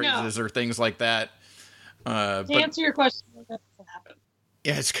catchphrases or things like that. To answer your question, that doesn't happen.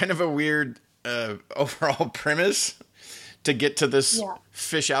 Yeah, it's kind of a weird overall premise to get to this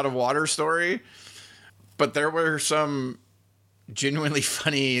fish out of water story, but there were some genuinely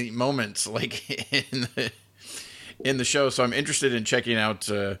funny moments like in the show, so I'm interested in checking out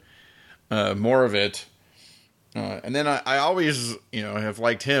more of it. And then I always have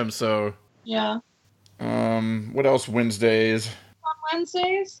liked him, so yeah. What else? Wednesdays. On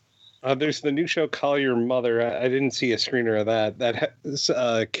Wednesdays, there's the new show Call Your Mother. I didn't see a screener of that. That has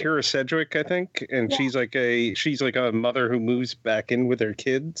Kira Sedgwick, I think, and she's like a mother who moves back in with her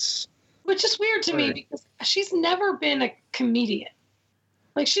kids. Which is weird to me because she's never been a comedian.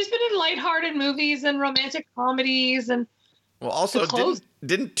 Like, she's been in lighthearted movies and romantic comedies and. Well, also,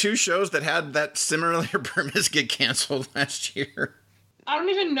 didn't 2 shows that had that similar premise get canceled last year? I don't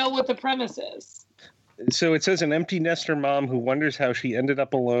even know what the premise is. So it says an empty nester mom who wonders how she ended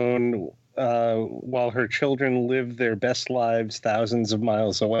up alone while her children live their best lives thousands of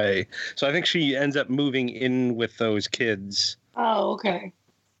miles away. So I think she ends up moving in with those kids. Oh, okay.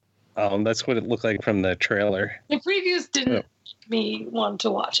 That's what it looked like from the trailer. The previews didn't make me want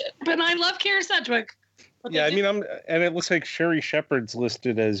to watch it, but I love Kira Sedgwick. Yeah, I mean, and it looks like Sherry Shepherd's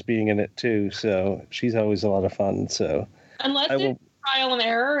listed as being in it too, so she's always a lot of fun. So unless it's trial and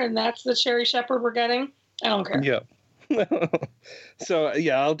error, and that's the Sherry Shepherd we're getting, I don't care. Yeah. So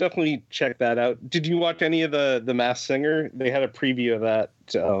yeah, I'll definitely check that out. Did you watch any of the Masked Singer? They had a preview of that.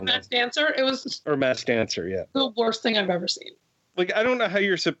 Masked Dancer. It was Masked Dancer. Yeah, the worst thing I've ever seen. Like, I don't know how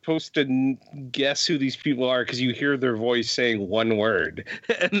you're supposed to guess who these people are because you hear their voice saying one word,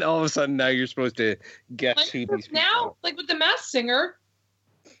 and all of a sudden now you're supposed to guess who these people are. Like with the Masked Singer,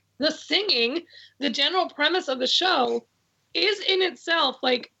 the singing, the general premise of the show is in itself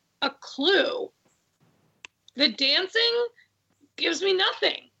like a clue. The dancing gives me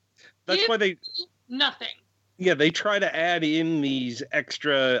nothing. That's why nothing. Yeah, they try to add in these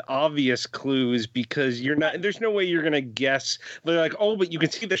extra obvious clues because there's no way you're going to guess. They're like, oh, but you can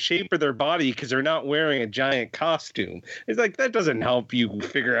see the shape of their body because they're not wearing a giant costume. It's like, that doesn't help you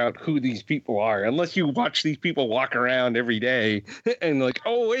figure out who these people are unless you watch these people walk around every day and like,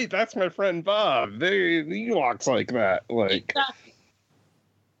 oh, wait, that's my friend Bob. He walks like that. Like, exactly.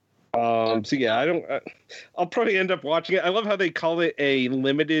 So yeah, I'll probably end up watching it. I love how they call it a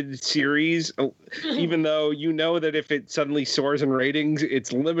limited series, even though that if it suddenly soars in ratings,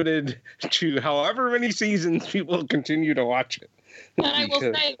 it's limited to however many seasons people continue to watch it. And I will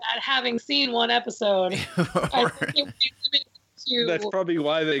say that having seen one episode, I think it was to. That's probably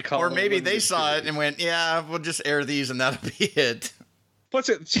why they call it. Or maybe they saw it and went, "Yeah, we'll just air these and that'll be it." Plus,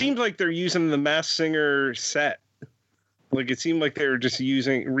 it seems like they're using the Masked Singer set. Like, it seemed like they were just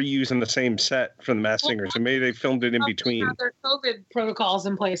reusing the same set from the Masked Singer, so maybe they filmed it in between. There are COVID protocols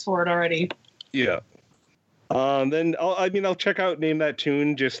in place for it already. Yeah. Then I'll check out Name That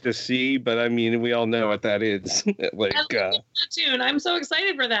Tune just to see, but I mean, we all know what that is. Like, that tune. I'm so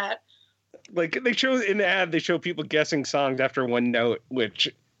excited for that. Like they show in the ad, they show people guessing songs after one note, which,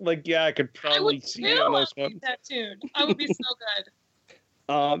 like, yeah, I could probably see on those ones. That tune. I would be so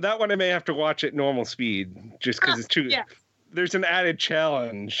good. That one I may have to watch at normal speed, just because it's too. Yeah. There's an added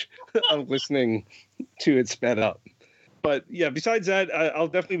challenge of listening to it sped up. But yeah, besides that, I'll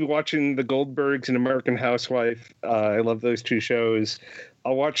definitely be watching The Goldbergs and American Housewife. I love those two shows.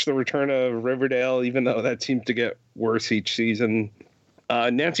 I'll watch the return of Riverdale, even though that seems to get worse each season.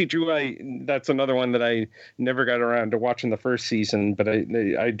 Nancy Drew, that's another one that I never got around to watching the first season, but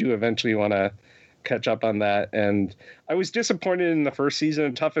I do eventually want to catch up on that. And I was disappointed in the first season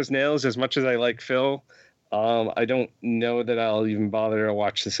of Tough as Nails as much as I like Phil. I don't know that I'll even bother to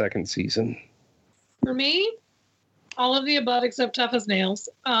watch the second season. For me, all of the above except Tough as Nails.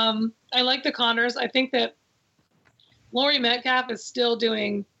 I like the Connors. I think that Laurie Metcalf is still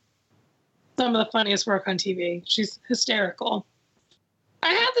doing some of the funniest work on TV. She's hysterical.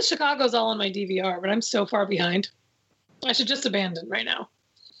 I have the Chicago's all on my DVR, but I'm so far behind. I should just abandon right now.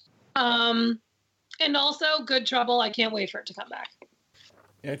 And also Good Trouble. I can't wait for it to come back.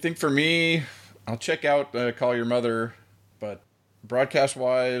 Yeah, I think for me, I'll check out Call Your Mother, but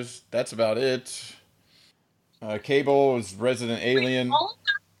broadcast-wise, that's about it. Cable is Resident Alien. Hang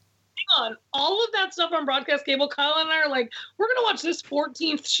on. All of that stuff on broadcast cable, Kyle and I are like, we're going to watch this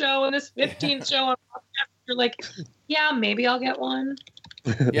 14th show and this 15th show on broadcast. You're like, yeah, maybe I'll get one.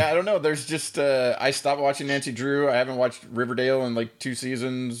 Yeah, I don't know. There's just, I stopped watching Nancy Drew. I haven't watched Riverdale in like 2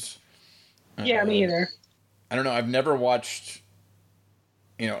 seasons. Yeah, me either. I don't know. I've never watched,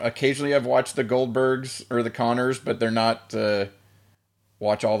 occasionally I've watched the Goldbergs or the Connors, but they're not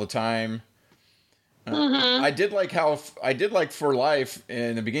watch all the time. I did like For Life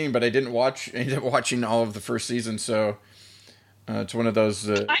in the beginning, but I ended up watching all of the first season. So it's one of those.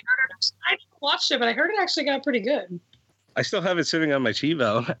 I haven't watched it, but I heard it actually got pretty good. I still have it sitting on my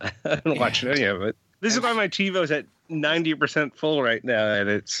TiVo. I haven't watched any of it. This is why my TiVo's at 90% full right now, and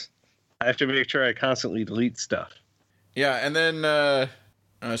I have to make sure I constantly delete stuff. Yeah, and then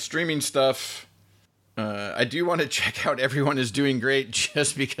streaming stuff. I do want to check out Everyone Is Doing Great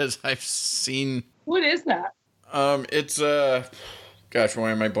just because I've seen. What is that? It's gosh,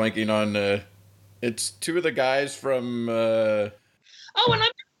 why am I blanking on? It's 2 of the guys from. And I'm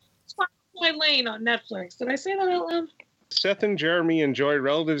My Lane on Netflix. Did I say that out loud? Seth and Jeremy enjoy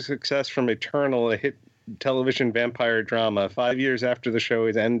relative success from Eternal, a hit television vampire drama. 5 years after the show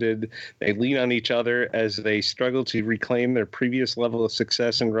has ended, they lean on each other as they struggle to reclaim their previous level of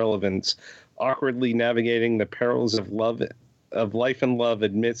success and relevance, awkwardly navigating the perils of life and love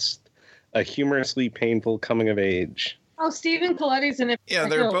amidst a humorously painful coming of age. Oh, Stephen Coletti's in it. Yeah,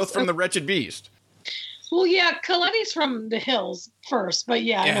 they're both from The Wretched Beast. Well, yeah, Coletti's from The Hills first, but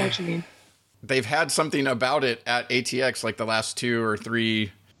yeah, I know what you mean. They've had something about it at ATX like the last 2 or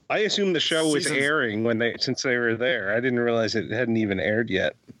 3. I assumed the show was airing since they were there. I didn't realize it hadn't even aired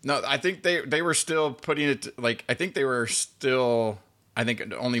yet. No, I think they were still putting it I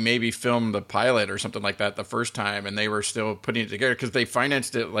think only maybe filmed the pilot or something like that the first time, and they were still putting it together because they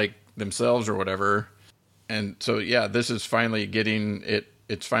financed it like themselves or whatever. And so yeah, this is finally getting it.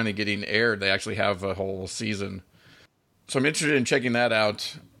 It's finally getting aired. They actually have a whole season. So I'm interested in checking that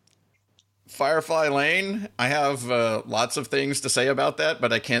out. Firefly Lane, I have lots of things to say about that,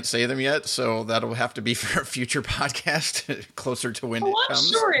 but I can't say them yet, so that'll have to be for a future podcast closer to when it comes.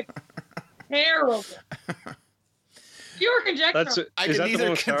 I'm sure it's terrible. Pure conjecture. I can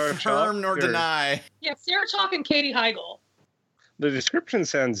neither confirm nor deny. Yeah, Sarah Chalk and Katie Heigl. The description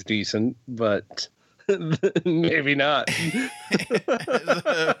sounds decent, but maybe not.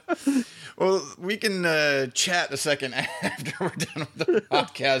 Well, we can chat a second after we're done with the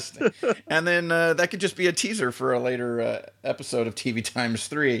podcast. And then that could just be a teaser for a later episode of TV Times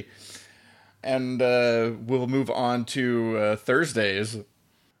 3. And we'll move on to Thursdays,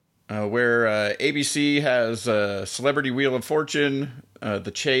 where ABC has Celebrity Wheel of Fortune,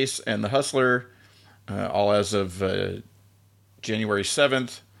 The Chase, and The Hustler, all as of January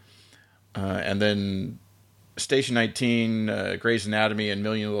 7th. And then Station 19, Grey's Anatomy, and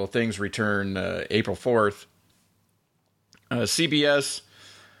Million Little Things return April 4th. CBS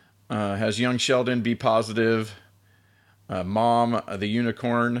has Young Sheldon, Be Positive, Mom, The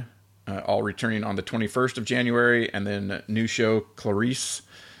Unicorn, all returning on the 21st of January. And then new show Clarice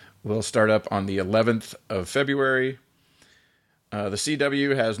will start up on the 11th of February. The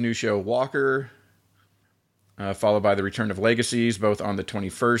CW has new show Walker, followed by the return of Legacies, both on the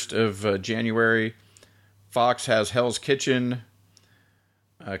 21st of January. Fox has Hell's Kitchen,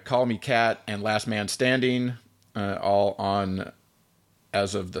 Call Me Kat, and Last Man Standing, all on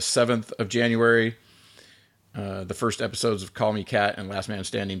as of the 7th of January. The first episodes of Call Me Kat and Last Man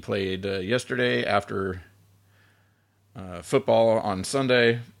Standing played yesterday after football on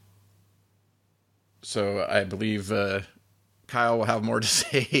Sunday. So I believe Kyle will have more to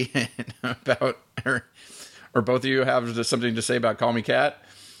say about, or both of you have something to say about Call Me Kat.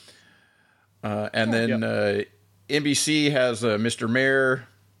 And then NBC has Mr. Mayor,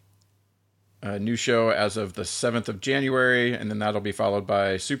 a new show as of the 7th of January, and then that'll be followed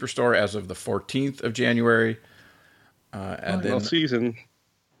by Superstore as of the 14th of January. And then season.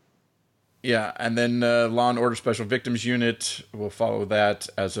 Yeah, and then Law and Order Special Victims Unit will follow that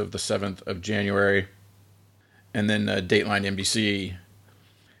as of the 7th of January. And then Dateline NBC.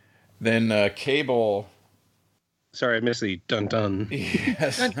 Then cable. Sorry, I missed the dun-dun.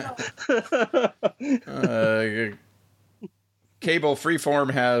 Yes. Cable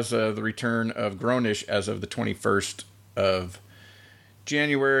Freeform has the return of Grownish as of the 21st of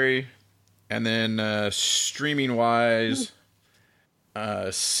January. And then streaming-wise,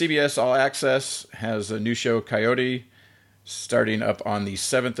 CBS All Access has a new show, Coyote, starting up on the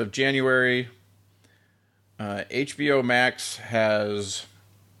 7th of January. HBO Max has,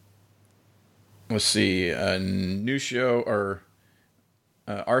 a new show, or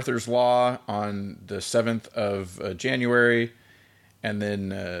Arthur's Law on the 7th of January. And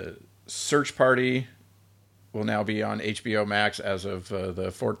then Search Party will now be on HBO Max as of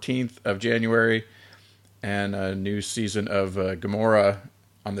the 14th of January. And a new season of Gomorrah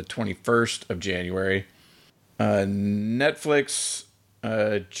on the 21st of January. Netflix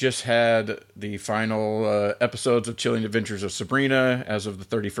just had the final episodes of Chilling Adventures of Sabrina as of the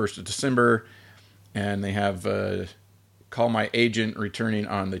 31st of December. And they have Call My Agent returning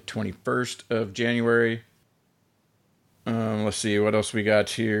on the 21st of January. Let's see what else we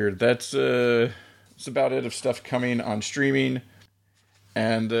got here. That's about it of stuff coming on streaming.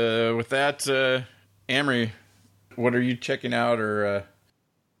 And with that, Amory, what are you checking out? Or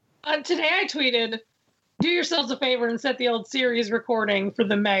today I tweeted, do yourselves a favor and set the old series recording for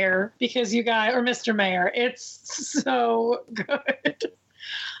the mayor, because you guys, or Mr. Mayor, it's so good.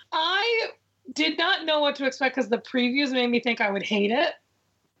 I did not know what to expect because the previews made me think I would hate it.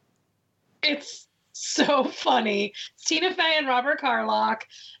 It's so funny. It's Tina Fey and Robert Carlock,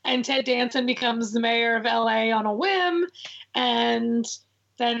 and Ted Danson becomes the mayor of LA on a whim, and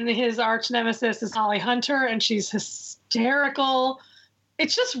then his arch nemesis is Holly Hunter, and she's hysterical.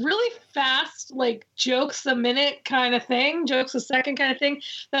 It's just really fast, like jokes a minute kind of thing, jokes a second kind of thing.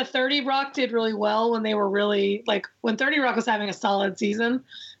 That 30 Rock did really well when they were really, like, when 30 Rock was having a solid season,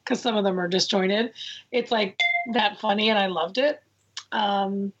 because some of them are disjointed. It's like that funny, and I loved it.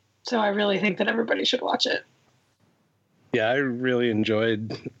 So I really think that everybody should watch it. Yeah, I really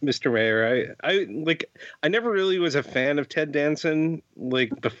enjoyed Mr. Mayor. I never really was a fan of Ted Danson,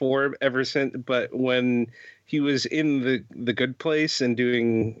 like, before, ever since, but when he was in the Good Place and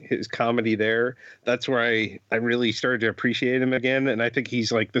doing his comedy there, that's where I really started to appreciate him again. And I think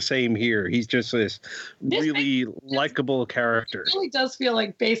he's like the same here. He's just this really likable character. It really does feel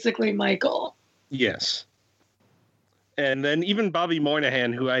like basically Michael. Yes. And then even Bobby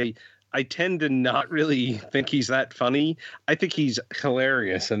Moynihan, who I tend to not really think he's that funny. I think he's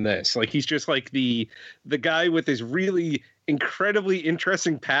hilarious in this. Like, he's just like the guy with this really incredibly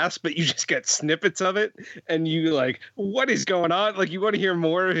interesting past, but you just get snippets of it, and you like, what is going on? Like, you want to hear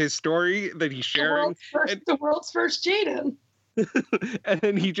more of his story that he's sharing. The world's first Jaden. And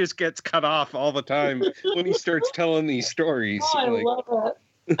then he just gets cut off all the time when he starts telling these stories. Oh, I love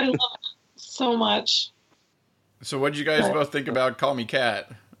it. I love it so much. So what did you guys both think about Call Me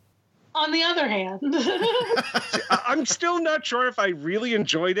Kat? On the other hand, I'm still not sure if I really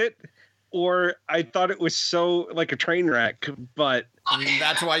enjoyed it or I thought it was so like a train wreck, but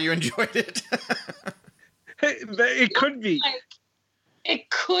that's why you enjoyed it. It could be. It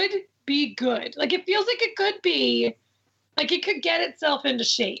could be good. Like, it feels like it could be, like, it could get itself into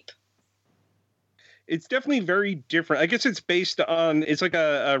shape. It's definitely very different. I guess it's based on, it's like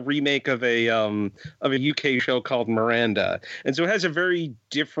a remake of a UK show called Miranda. And so it has a very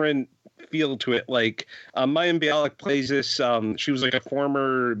different feel to it. Like, Mayim Bialik plays this, she was like a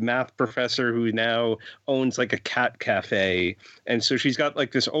former math professor who now owns like a cat cafe. And so she's got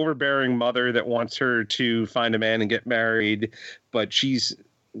like this overbearing mother that wants her to find a man and get married, but she's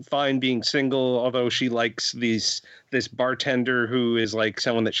fine being single, although she likes this bartender who is like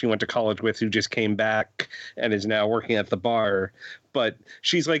someone that she went to college with who just came back and is now working at the bar. But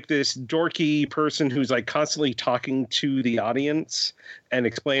she's like this dorky person who's like constantly talking to the audience and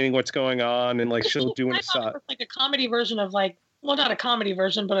explaining what's going on, and like she'll do an aside. Like a comedy version of, like, well, not a comedy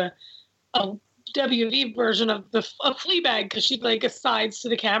version, but a WB version of Fleabag because she like asides to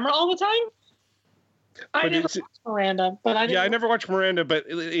the camera all the time. I never watched Miranda, but I never watched Miranda, but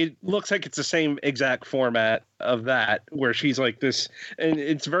it looks like it's the same exact format of that, where she's like this, and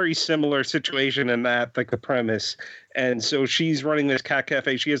it's very similar situation in that, like the premise. And so she's running this cat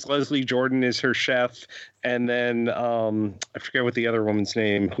cafe. She has Leslie Jordan as her chef, and then I forget what the other woman's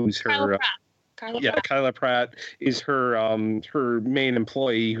name, who's her. Kyla Pratt is her her main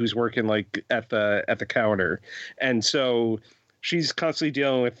employee who's working like at the counter, and so she's constantly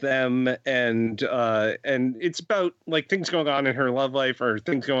dealing with them, and it's about like things going on in her love life or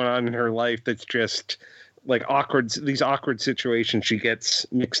things going on in her life that's just like these awkward situations she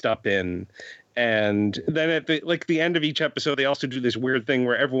gets mixed up in. And then at the end of each episode, they also do this weird thing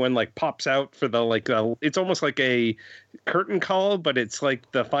where everyone like pops out for the it's almost like a curtain call, but it's like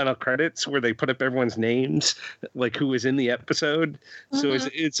the final credits where they put up everyone's names, like who was in the episode. So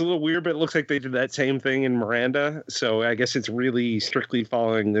it's a little weird, but it looks like they did that same thing in Miranda. So I guess it's really strictly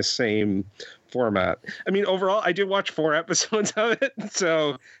following this same format. I mean, overall, I did watch 4 episodes of it,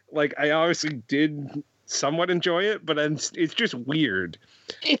 so like I obviously did somewhat enjoy it, but it's just weird.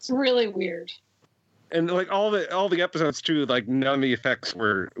 It's really weird. And like all the episodes too, like none of the effects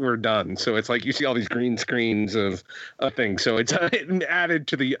were done. So it's like you see all these green screens of things. So it's added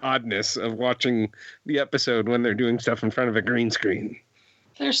to the oddness of watching the episode when they're doing stuff in front of a green screen.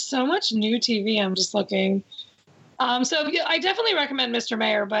 There's so much new TV. I'm just looking. So yeah, I definitely recommend Mr.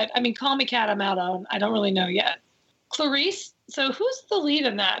 Mayor, but I mean, Call Me Kat, I'm out on. I don't really know yet. Clarice. So who's the lead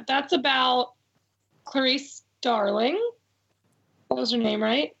in that? That's about Clarice Darling. What was her name,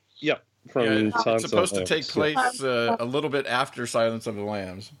 right? Yep. It's supposed to take place a little bit after Silence of the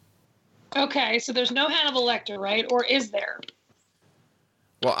Lambs. Okay, so there's no Hannibal Lecter, right? Or is there?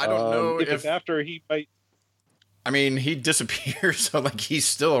 Well, I don't know if it's after he might. I mean, he disappears, so like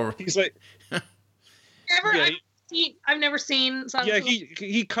he's like. I've never seen. Yeah,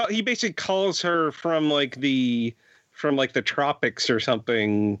 he basically calls her from the tropics or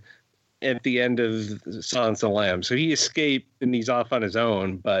something at the end of Silence of the Lambs. So he escaped and he's off on his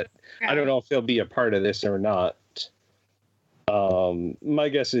own, but I don't know if he'll be a part of this or not. My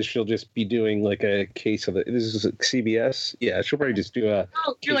guess is she'll just be doing like a case of it. This is CBS. Yeah, she'll probably just do a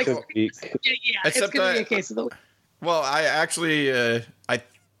case of the week. Yeah, it's going to be a case of the week. Well,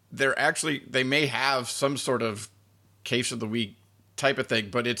 they may have some sort of case of the week type of thing,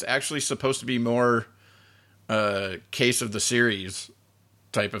 but it's actually supposed to be more case of the series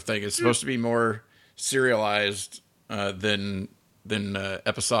type of thing. It's supposed to be more serialized than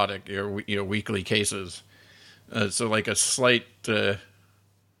episodic or weekly cases. So like a slight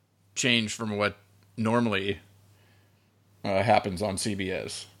change from what normally happens on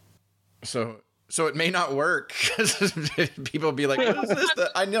CBS. So it may not work because people will be like, "What is this?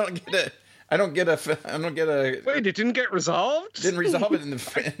 I don't get it. I don't get a." Wait, it didn't get resolved? Didn't resolve it in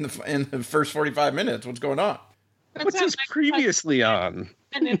the first 45 minutes. What's going on? What's this previously on?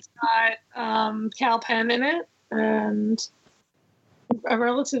 And it's got Cal Penn in it and a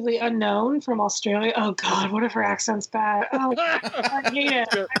relatively unknown from Australia. Oh God, what if her accent's bad? Oh, I hate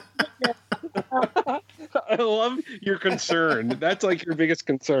it. I love your concern. That's like your biggest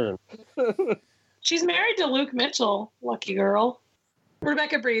concern. She's married to Luke Mitchell. Lucky girl.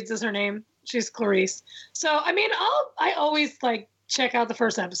 Rebecca Breeds is her name. She's Clarice. So I mean, I always like check out the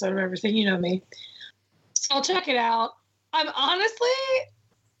first episode of everything. You know me. So I'll check it out. I'm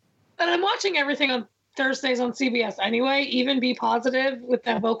watching everything on Thursdays on CBS anyway. Even Be Positive with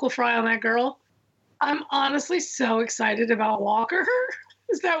that vocal fry on that girl. I'm honestly so excited about Walker.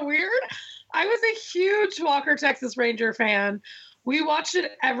 Is that weird? I was a huge Walker Texas Ranger fan. We watched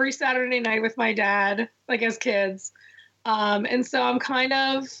it every Saturday night with my dad, like as kids. And so I'm kind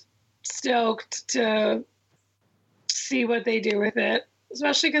of stoked to see what they do with it,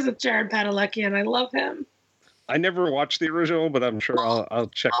 especially because it's Jared Padalecki and I love him. I never watched the original, but I'm sure I'll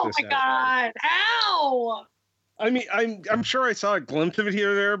check this out. Oh my God. How? I mean, I'm sure I saw a glimpse of it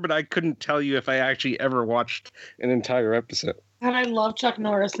here or there, but I couldn't tell you if I actually ever watched an entire episode. And I love Chuck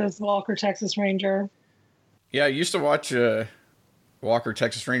Norris as Walker Texas Ranger. Yeah, I used to watch Walker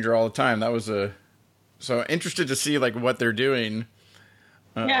Texas Ranger all the time. That was so interested to see like what they're doing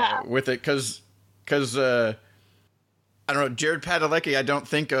with it because I don't know, Jared Padalecki I don't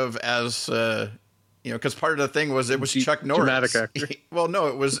think of as because part of the thing was it was Chuck Norris. Dramatic actor. Well, no,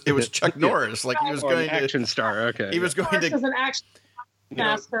 it was Chuck Norris. Like he was going an action star. Okay, he was going to as an action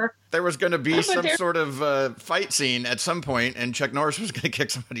master. There was going to be some sort of fight scene at some point, and Chuck Norris was going to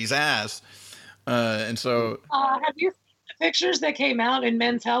kick somebody's ass. And so, have you seen the pictures that came out in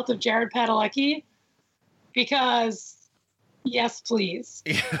Men's Health of Jared Padalecki? Because Yes, please.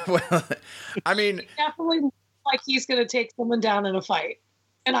 Yeah, well, I mean, Definitely like he's going to take someone down in a fight,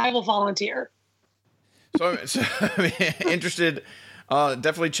 and I will volunteer. so I'm interested.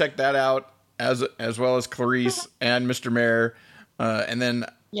 Definitely check that out as well as Clarice and Mr. Mayor, and then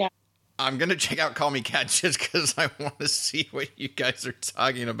I'm gonna check out Call Me Kat just because I want to see what you guys are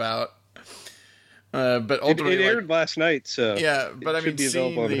talking about. But ultimately, it aired last night, so yeah. But I mean,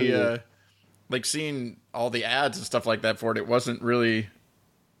 seeing all the ads and stuff like that for it wasn't really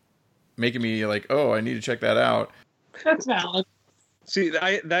making me like, oh, I need to check that out. That's valid. See,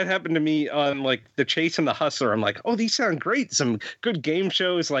 that happened to me on like The Chase and The Hustler. I'm like, oh, these sound great. Some good game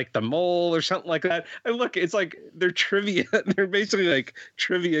shows like The Mole or something like that. And look, it's like they're trivia. They're basically like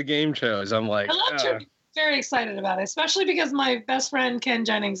trivia game shows. I'm like, I love trivia. Very excited about it, especially because my best friend Ken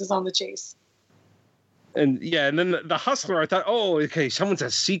Jennings is on The Chase. And yeah, and then the Hustler, I thought, oh, okay, someone's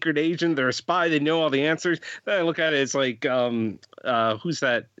a secret agent, they're a spy, they know all the answers. Then I look at it, it's like, who's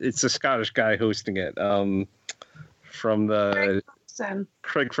that? It's a Scottish guy hosting it, from the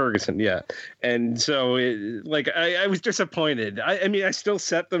Craig Ferguson, yeah. And so, I was disappointed. I mean, I still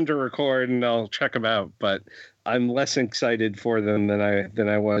set them to record, and I'll check them out, but I'm less excited for them than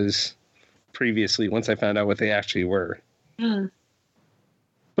I was previously once I found out what they actually were. Mm.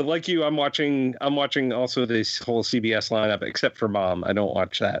 But like you, I'm watching also this whole CBS lineup, except for Mom. I don't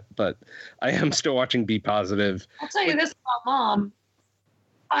watch that, but I am still watching Be Positive. I'll tell you this about Mom.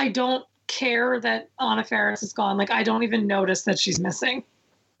 I don't care that Anna Faris is gone. Like, I don't even notice that she's missing.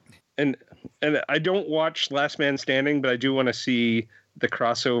 And I don't watch Last Man Standing, but I do want to see the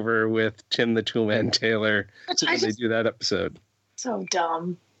crossover with Tim the Toolman Taylor when they do that episode. So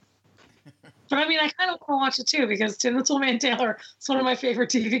dumb. But I mean, I kind of want to watch it too because Tim the Toolman Taylor is one of my favorite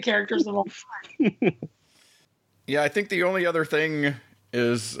TV characters of all time. Yeah, I think the only other thing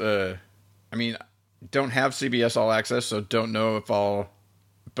is, I mean, don't have CBS All Access, so don't know if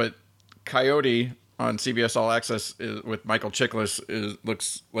but Coyote on CBS All Access with Michael Chiklis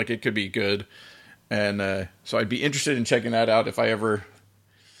looks like it could be good. And so I'd be interested in checking that out if I ever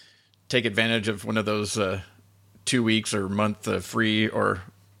take advantage of one of those 2 weeks or month free, or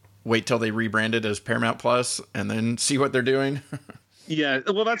wait till they rebrand it as Paramount Plus and then see what they're doing. Yeah,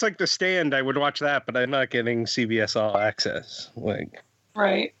 well, that's like The Stand. I would watch that, but I'm not getting CBS All Access.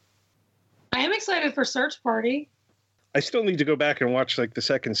 Right. I am excited for Search Party. I still need to go back and watch the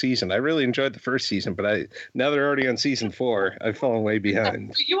second season. I really enjoyed the first season, but now they're already on season 4. I've fallen way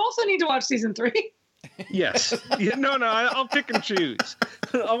behind. You also need to watch season 3. Yes. Yeah, no, I'll pick and choose.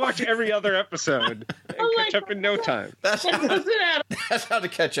 I'll watch every other episode and catch up in no time. That's how to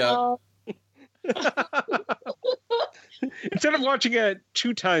catch up. Instead of watching at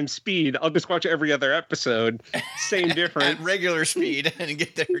 2 times speed, I'll just watch every other episode. Same difference. At regular speed and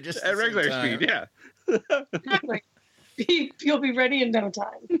get there just at regular speed, yeah. Exactly. You'll be ready in no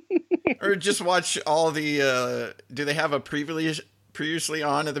time. Or just watch all the do they have a previously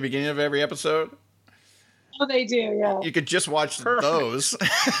on at the beginning of every episode? Oh, they do, yeah. You could just watch those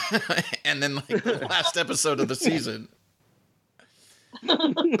and then the last episode of the season.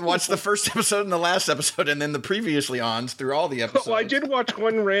 Watch the first episode and the last episode and then the previously ons through all the episodes. Well, I did watch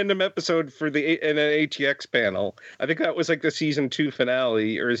one random episode for in an ATX panel. I think that was the season 2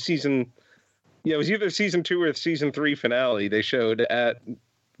 finale or season. Yeah, it was either season 2 or season 3 finale they showed at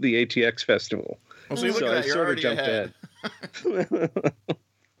the ATX festival. Well, so you look at that, you're already ahead.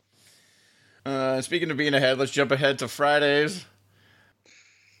 Speaking of being ahead, let's jump ahead to Fridays.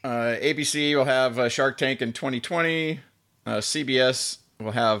 ABC will have Shark Tank in 2020. CBS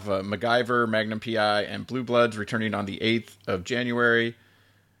will have MacGyver, Magnum P.I., and Blue Bloods returning on the 8th of January.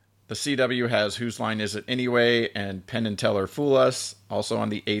 The CW has Whose Line Is It Anyway? And Penn and Teller Fool Us, also on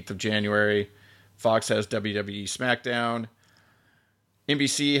the 8th of January. Fox has WWE SmackDown.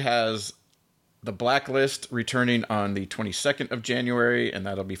 NBC has The Blacklist returning on the 22nd of January, and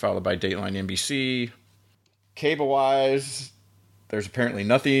that'll be followed by Dateline NBC. Cable-wise, there's apparently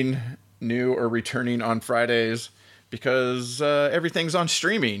nothing new or returning on Fridays because everything's on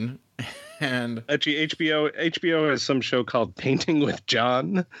streaming. And actually, HBO has some show called Painting with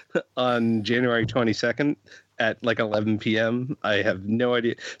John on January 22nd at 11 p.m. I have no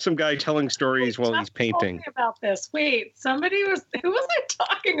idea. Some guy telling stories while he's painting. About this. Wait, who was I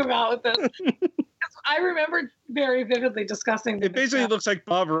talking about with this? I remember very vividly discussing this. It basically looks like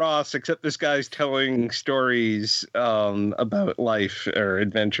Bob Ross, except this guy's telling stories about life or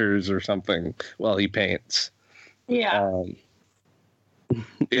adventures or something while he paints. Yeah.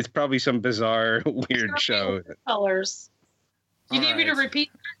 It's probably some bizarre, weird show. Colors. You need me to repeat?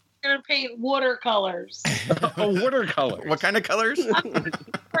 I'm going to paint watercolors. Oh, watercolors. What kind of colors?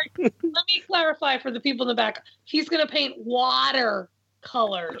 let me clarify for the people in the back. He's going to paint water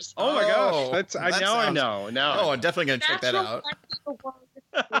colors. Oh my gosh! I know. Oh, I'm definitely going to check that out.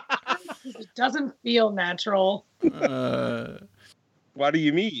 It doesn't feel natural. What do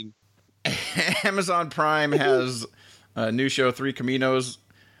you mean? Amazon Prime has a new show, Three Caminos,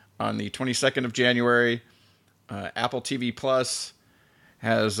 on the 22nd of January. Apple TV Plus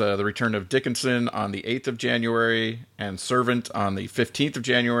has the return of Dickinson on the 8th of January and Servant on the 15th of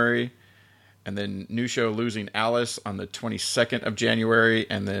January. And then new show Losing Alice on the 22nd of January.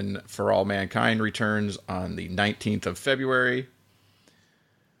 And then For All Mankind returns on the 19th of February.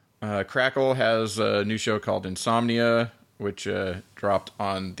 Crackle has a new show called Insomnia, which dropped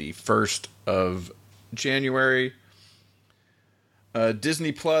on the 1st of January.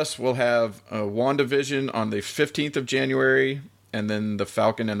 Disney Plus will have WandaVision on the 15th of January, and then The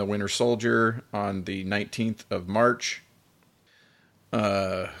Falcon and the Winter Soldier on the 19th of March.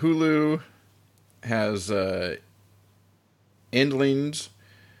 Hulu has Endlings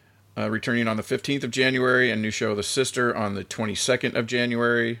returning on the 15th of January, and new show The Sister on the 22nd of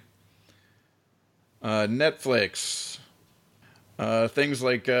January. Netflix. Things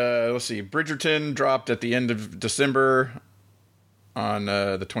like, let's see, Bridgerton dropped at the end of December on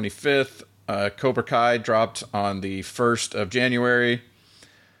the 25th. Cobra Kai dropped on the 1st of January.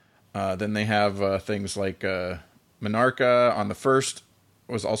 Then they have things like Monarcha on the 1st,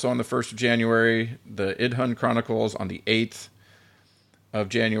 was also on the 1st of January. The Idhun Chronicles on the 8th of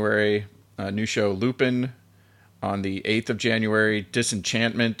January. New show Lupin on the 8th of January.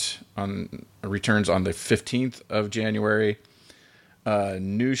 Disenchantment returns on the 15th of January.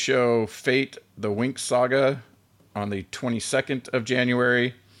 New show Fate, the Winx Saga on the 22nd of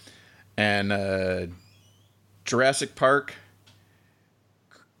January. And Jurassic Park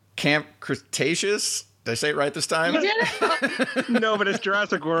Camp Cretaceous. Did I say it right this time? You did it? No, but it's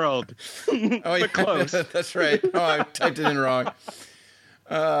Jurassic World. Oh, yeah. But close. That's right. Oh, I typed it in wrong.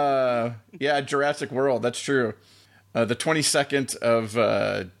 Yeah, Jurassic World. That's true. The 22nd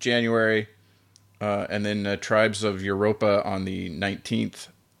of January. And then Tribes of Europa on the 19th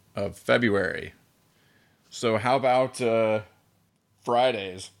of February. So how about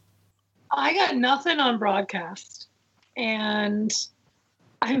Fridays? I got nothing on broadcast. And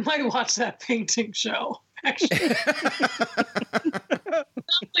I might watch that painting show, actually. Sounds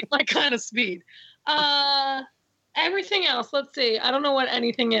like my kind of speed. Everything else, let's see. I don't know what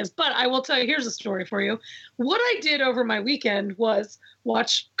anything is, but I will tell you, here's a story for you. What I did over my weekend was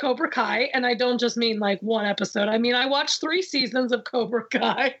watch Cobra Kai, and I don't just mean like one episode. I mean, I watched 3 seasons of Cobra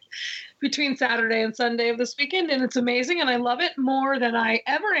Kai between Saturday and Sunday of this weekend, and it's amazing, and I love it more than I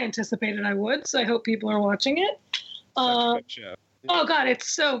ever anticipated I would, so I hope people are watching it. Such a good show. Oh, God,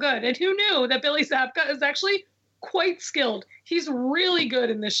 it's so good. And who knew that Billy Zabka is actually quite skilled? He's really good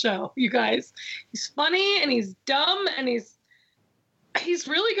in this show, you guys. He's funny, and he's dumb, and he's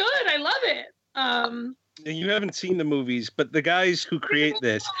really good. I love it. You haven't seen the movies, but the guys who create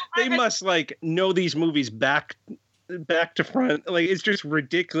this, they must like know these movies back to front. Like, it's just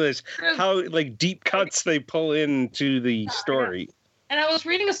ridiculous how like deep cuts they pull into the story. And I was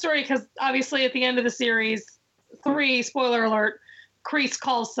reading a story because obviously at the end of the series 3, spoiler alert, Kreese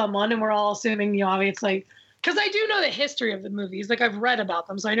calls someone, and we're all assuming, you know, it's like, because I do know the history of the movies. Like, I've read about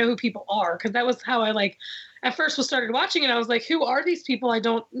them, so I know who people are, because that was how I, like, at first was started watching it. I was like, who are these people? I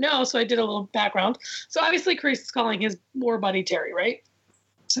don't know, so I did a little background. So obviously Kreese is calling his war buddy Terry, right?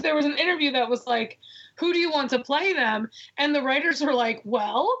 So there was an interview that was like, who do you want to play them? And the writers were like,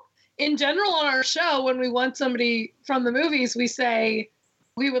 well, in general on our show, when we want somebody from the movies, we say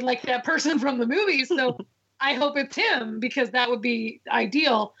we would like that person from the movies, so I hope it's him, because that would be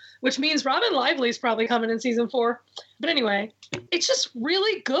ideal, which means Robin Lively's probably coming in season 4. But anyway, it's just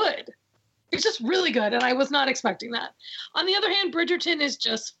really good. It's just really good, and I was not expecting that. On the other hand, Bridgerton is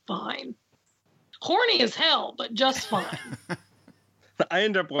just fine. Horny as hell, but just fine. I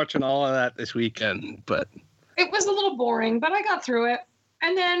ended up watching all of that this weekend, but it was a little boring, but I got through it.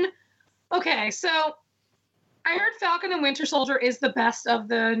 And then, okay, so I heard Falcon and Winter Soldier is the best of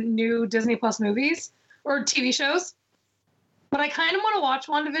the new Disney Plus movies or TV shows, but I kind of want to watch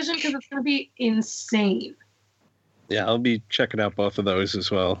WandaVision because it's going to be insane. Yeah, I'll be checking out both of those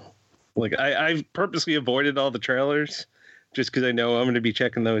as well. Like, I've purposely avoided all the trailers just because I know I'm going to be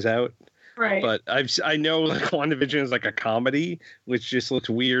checking those out. Right. But I know like WandaVision is like a comedy, which just looks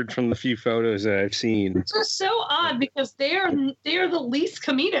weird from the few photos that I've seen. It's just so odd because they are the least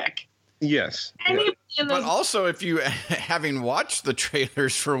comedic. Yes. But also, if you, having watched the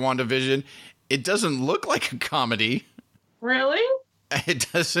trailers for WandaVision, it doesn't look like a comedy. Really? It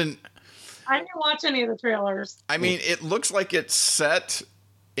doesn't. I didn't watch any of the trailers. I mean, it looks like it's set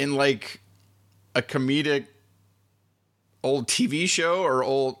in like a comedic old TV show or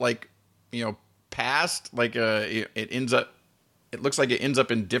old, like, past, like it looks like it ends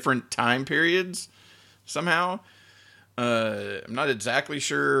up in different time periods somehow. I'm not exactly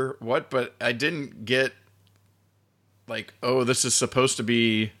sure what, but I didn't get like, oh, this is supposed to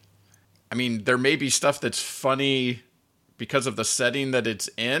be, I mean, there may be stuff that's funny because of the setting that it's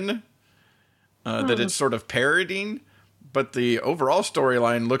in, that it's sort of parodying, but the overall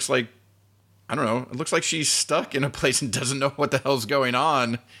storyline looks like, I don't know, it looks like she's stuck in a place and doesn't know what the hell's going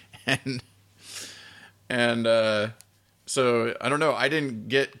on. And so I don't know, I didn't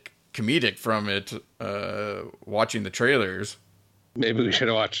get comedic from it watching the trailers. Maybe we should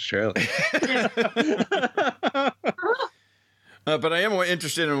have watched the trailer. But I am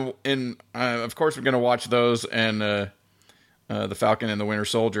interested in of course we're going to watch those and the Falcon and the Winter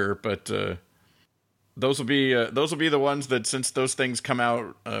Soldier, but those will be the ones that, since those things come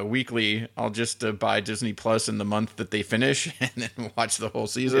out weekly, I'll just buy Disney Plus in the month that they finish and then watch the whole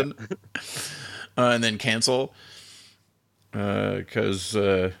season. And then cancel because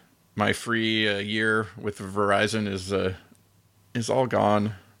my free year with Verizon is all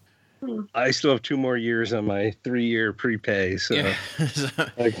gone. I still have 2 more years on my 3-year prepay, so yeah.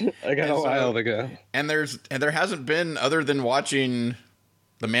 I got a while to go. And there hasn't been, other than watching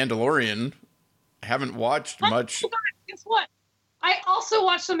The Mandalorian, I haven't watched much. Guess what? I also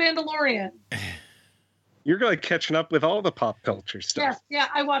watched The Mandalorian. You're like catching up with all the pop culture stuff. Yes, yeah,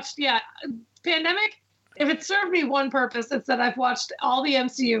 I watched. Yeah, Pandemic. If it served me one purpose, it's that I've watched all the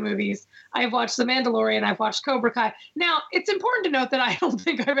MCU movies. I've watched The Mandalorian. I've watched Cobra Kai. Now, it's important to note that I don't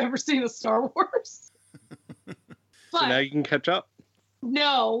think I've ever seen a Star Wars. So now you can catch up?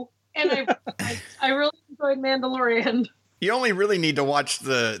 No. And I really enjoyed Mandalorian. You only really need to watch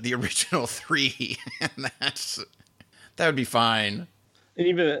the original 3, and that would be fine. And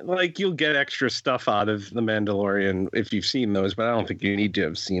even, like, you'll get extra stuff out of The Mandalorian if you've seen those, but I don't think you need to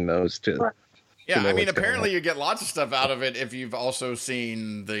have seen those to... Right. Yeah, I mean, apparently you get lots of stuff out of it if you've also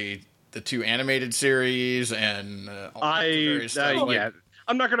seen the 2 animated series and all the various stuff. Yeah,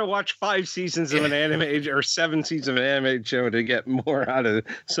 I'm not going to watch 5 seasons of an animated or 7 seasons of an animated show to get more out of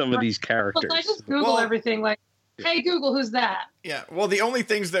some of these characters. Well, I just Google everything like, hey, Google, who's that? Yeah, well, the only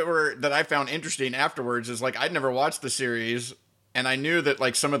things that I found interesting afterwards is, like, I'd never watched the series, and I knew that,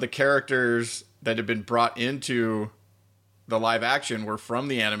 like, some of the characters that had been brought into the live action were from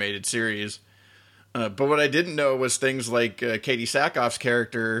the animated series. But what I didn't know was things like Katie Sackhoff's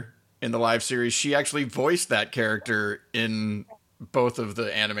character in the live series. She actually voiced that character in both of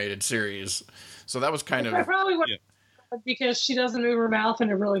the animated series. So that was kind of... I probably would because she doesn't move her mouth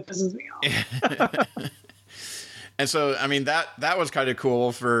and it really pisses me off. And so, I mean, that was kind of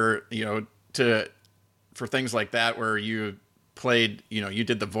cool for, for things like that where you played, you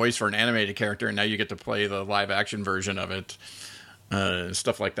did the voice for an animated character and now you get to play the live action version of it.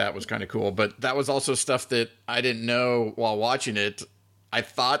 Stuff like that was kind of cool, but that was also stuff that I didn't know while watching it. I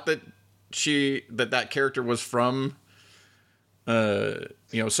thought that that character was from,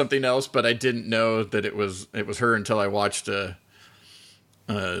 something else, but I didn't know that it was her until I watched the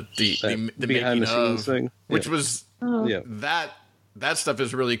making of thing, which was that stuff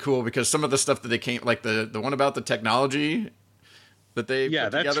is really cool because some of the stuff that they came, like the one about the technology that they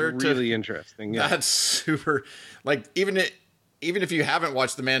put together, that's really interesting. Yeah, that's super. Like even if you haven't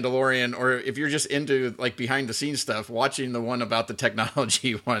watched The Mandalorian, or if you're just into like behind the scenes stuff, watching the one about the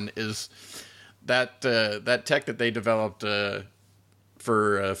technology one is that tech that they developed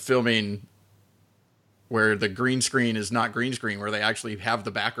for filming, where the green screen is not green screen, where they actually have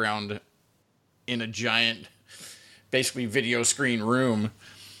the background in a giant, basically video screen room,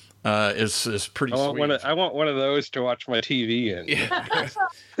 is pretty sweet. I want one of those to watch my TV in. Yeah.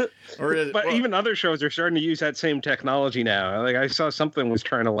 But even other shows are starting to use that same technology now. Like I saw something was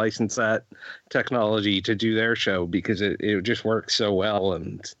trying to license that technology to do their show because it just works so well,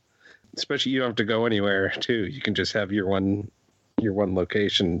 and especially you don't have to go anywhere too. You can just have your one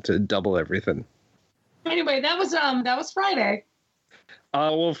location to double everything. Anyway, that was Friday.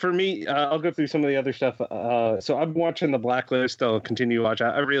 Well, for me, I'll go through some of the other stuff. So I'm watching The Blacklist. I'll continue to watch.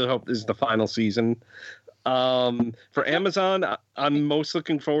 I really hope this is the final season. For Amazon, I'm most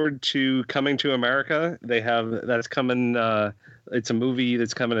looking forward to Coming to America. That's coming. It's a movie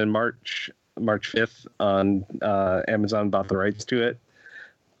that's coming in March 5th on Amazon. Bought the rights to it.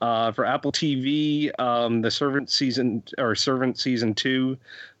 For Apple TV, the Servant season 2.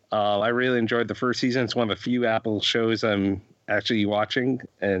 I really enjoyed the first season. It's one of the few Apple shows I'm actually watching,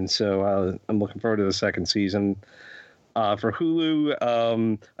 and so I'm looking forward to the second season. For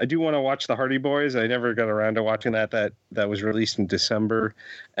Hulu, I do want to watch The Hardy Boys. I never got around to watching that. That was released in December.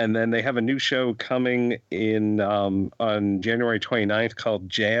 And then they have a new show coming in on January 29th called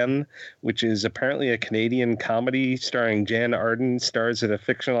Jan, which is apparently a Canadian comedy starring Jan Arden, stars in a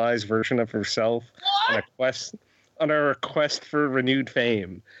fictionalized version of herself on a quest for renewed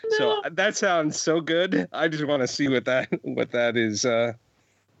fame. No. So that sounds so good. I just want to see what that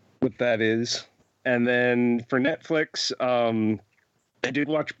is. And then for Netflix, I did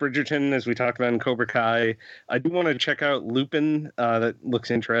watch Bridgerton, as we talked about in Cobra Kai. I do want to check out Lupin. That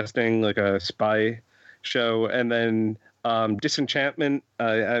looks interesting, like a spy show. And then Disenchantment,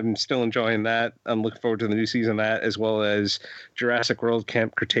 I'm still enjoying that. I'm looking forward to the new season of that, as well as Jurassic World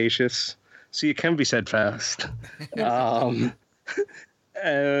Camp Cretaceous. So it can be said fast. And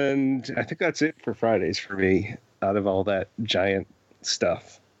I think that's it for Fridays for me, out of all that giant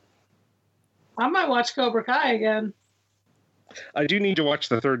stuff. I might watch Cobra Kai again. I do need to watch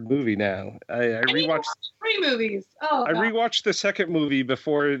the third movie now. I rewatched 3 movies. Oh, I rewatched the second movie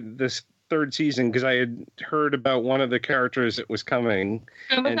before this third season because I had heard about one of the characters that was coming,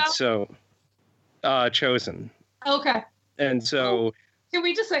 and so Chosen. Okay. And so, can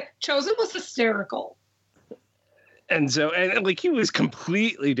we just say Chosen was hysterical? And so, and like he was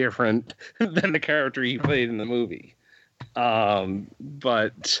completely different than the character he played in the movie,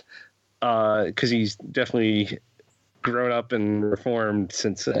 but. Because he's definitely grown up and reformed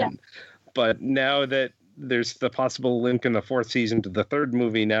since then. Yeah. But now that there's the possible link in the 4th season to the 3rd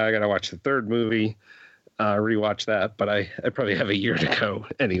movie, now I got to watch the 3rd movie, rewatch that. But I probably have a year to go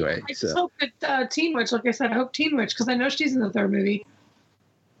anyway. I just hope that Teen Witch, like I said, I hope Teen Witch, because I know she's in the 3rd movie.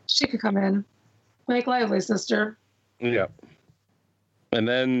 She could come in. Blake Lively's sister. Yeah. And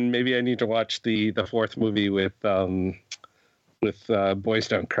then maybe I need to watch the 4th movie with Boys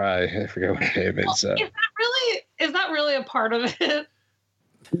Don't Cry. I forget what her name is. Is that really a part of it?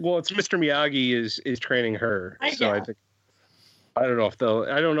 Well, it's Mr. Miyagi is training her. I think I don't know if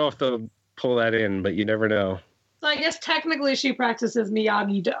they'll pull that in, but you never know. So I guess technically she practices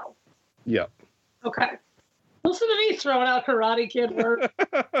Miyagi-Do. Yeah. Okay. Listen to me throwing out Karate Kid work.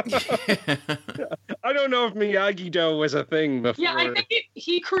 I don't know if Miyagi-Do was a thing before. Yeah, I think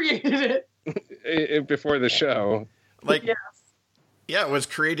he created it before the show. Like. Yes. Yeah, it was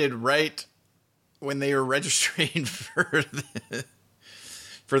created right when they were registering for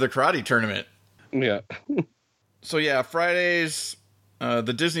the karate tournament. Yeah. So yeah, Fridays,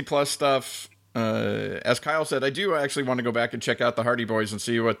 the Disney Plus stuff. As Kyle said, I do actually want to go back and check out the Hardy Boys and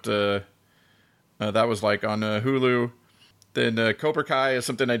see what that was like on Hulu. Then Cobra Kai is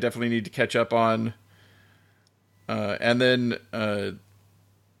something I definitely need to catch up on. And then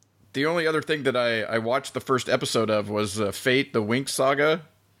the only other thing that I watched the first episode of was Fate: The Winx Saga,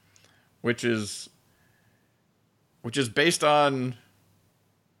 which is based on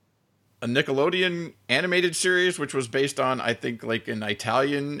a Nickelodeon animated series, which was based on, I think, like an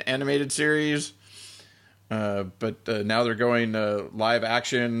Italian animated series. But now they're going live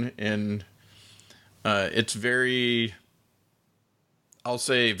action, and it's very, I'll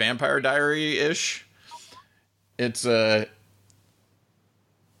say, Vampire Diary-ish.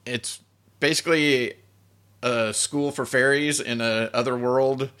 It's basically a school for fairies in a other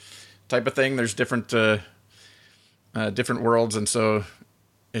world type of thing. There's different worlds, and so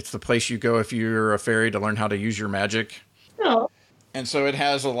it's the place you go if you're a fairy to learn how to use your magic. Oh. And so it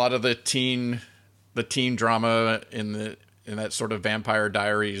has a lot of the teen drama in that sort of Vampire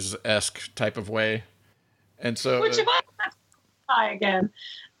Diaries-esque type of way. And so, which if I have to try again,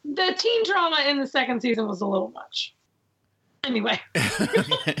 the teen drama in the 2nd season was a little much. Anyway.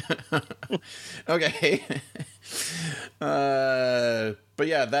 Okay. But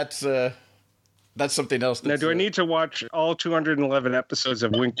yeah, that's something else. Now, do I need to watch all 211 episodes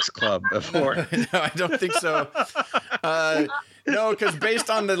of Winx Club before? No, I don't think so. No, because based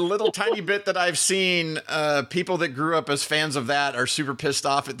on the little tiny bit that I've seen, people that grew up as fans of that are super pissed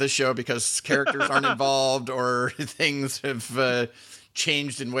off at this show because characters aren't involved or things have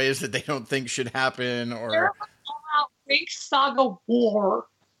changed in ways that they don't think should happen. Or Winx Saga War.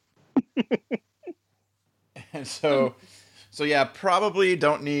 And so yeah, probably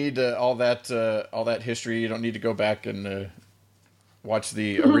don't need all that history. You don't need to go back and watch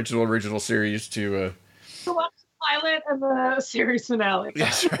the original series to watch the pilot and the series finale.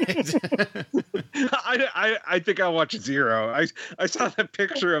 That's right. I think I'll watch 0. I saw the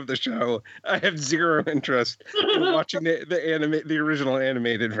picture of the show. I have 0 interest in watching the original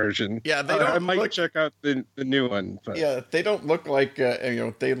animated version. Yeah, they don't. I might check out the new one. But. Yeah, they don't look like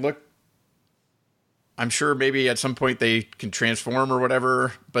they look. I'm sure maybe at some point they can transform or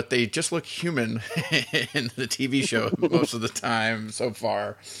whatever, but they just look human in the TV show most of the time so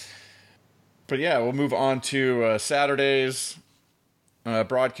far. But yeah, we'll move on to Saturday's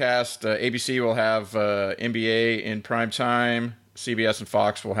broadcast. ABC will have NBA in prime time. CBS and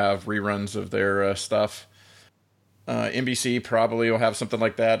Fox will have reruns of their stuff. NBC probably will have something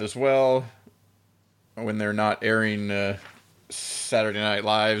like that as well when they're not airing Saturday Night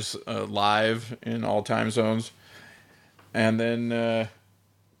Live's live in all time zones. And then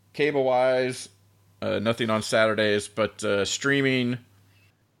cable-wise, nothing on Saturdays, but streaming.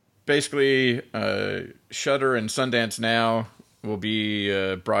 Basically, Shudder and Sundance Now will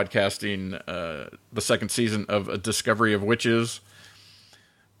be broadcasting the second season of A Discovery of Witches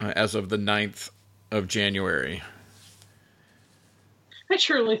as of the 9th of January. I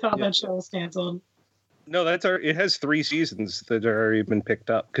truly thought that show was canceled. No, it has 3 seasons that have already been picked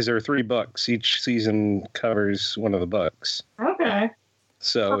up because there are 3 books. Each season covers one of the books. Okay.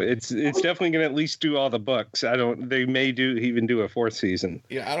 So it's definitely going to at least do all the books. They may even do a 4th season.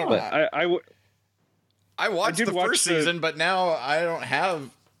 Yeah, I don't know. I watched the first season, but now I don't have.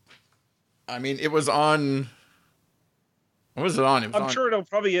 I mean, it was on. What was it on? I'm sure it'll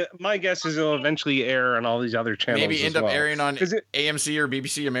probably. My guess is it'll eventually air on all these other channels. Maybe end up airing on AMC or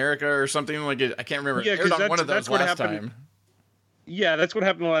BBC America or something like it. I can't remember. Yeah, because on one of those last time. Yeah, that's what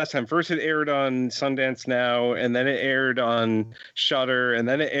happened the last time. First, it aired on Sundance Now, and then it aired on Shudder, and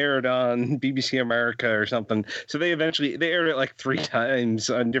then it aired on BBC America or something. So they aired it like 3 times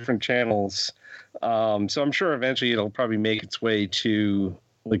on different channels. So I'm sure eventually it'll probably make its way to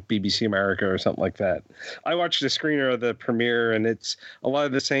like BBC America or something like that. I watched a screener of the premiere, and it's a lot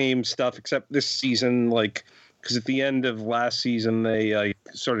of the same stuff, except this season, like, because at the end of last season, they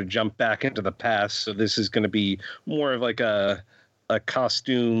sort of jumped back into the past. So this is going to be more of like a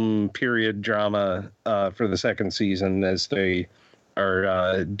costume period drama for the second season, as they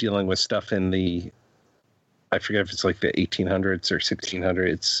are dealing with stuff in the, I forget if it's like the 1800s or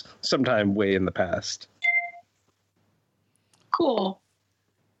 1600s, sometime way in the past. Cool.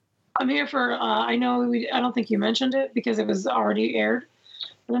 I'm here for, I don't think you mentioned it because it was already aired.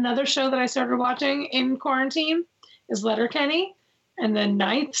 But another show that I started watching in quarantine is Letterkenny. And the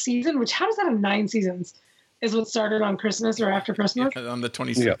 9th season, which, how does that have 9 seasons? Is what started on Christmas or after Christmas. Yeah, on the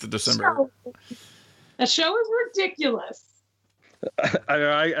 26th of December. That show is ridiculous.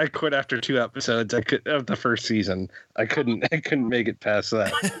 I quit after 2 episodes. Of the first season. I couldn't make it past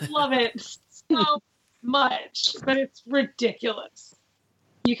that. I love it so much, but it's ridiculous.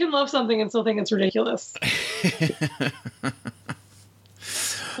 You can love something and still think it's ridiculous.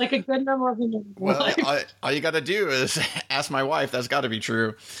 Like a good number of them. Well, all you got to do is ask my wife. That's got to be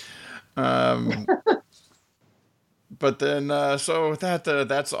true. But then, so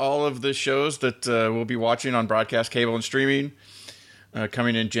that's all of the shows that we'll be watching on broadcast, cable, and streaming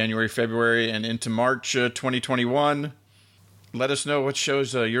coming in January, February, and into March 2021. Let us know what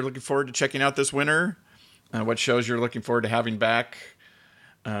shows you're looking forward to checking out this winter, what shows you're looking forward to having back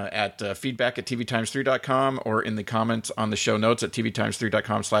at feedback@tvtimes3.com or in the comments on the show notes at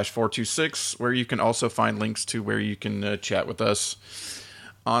tvtimes3.com/426, where you can also find links to where you can chat with us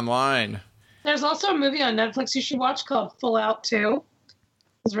online. There's also a movie on Netflix you should watch called Full Out 2.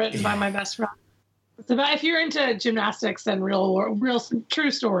 It's written by my best friend. It's about if you're into gymnastics and real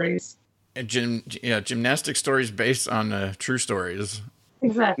true stories. Gymnastic stories based on true stories.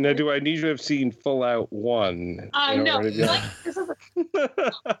 Exactly. Now, do I need to have seen Full Out 1? No. Like, this is a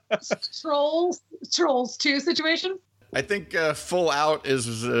Trolls 2 situation. I think Full Out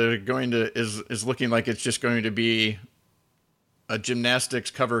is looking like it's just going to be a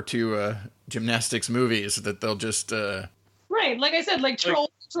gymnastics cover to gymnastics movies that they'll just right, like I said, like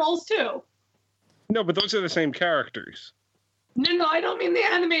Trolls 2. No, but those are the same characters. No, I don't mean the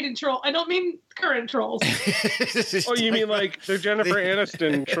animated troll. I don't mean current Trolls. Oh, you mean like the Jennifer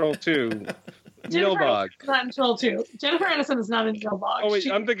Aniston Troll 2? Nilbog. Not in Troll 2. Jennifer Aniston is not in Nilbog. Oh wait,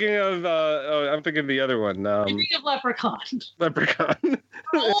 I'm thinking of the other one. You're thinking of Leprechaun. Leprechaun.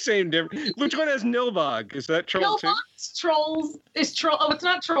 Same difference. Which one has Nilbog? Is that Troll 2? Nilbog's Trolls is Troll. Oh, it's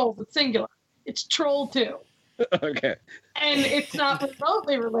not Trolls. It's singular. It's Troll 2. Okay. And it's not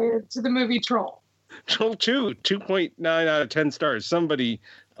remotely related to the movie Troll. Troll 2, 2.9 out of 10 stars. Somebody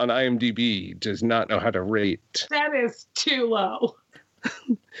on IMDb does not know how to rate. That is too low.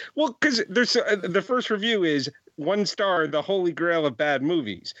 Well, because there's the first review is 1 star, the holy grail of bad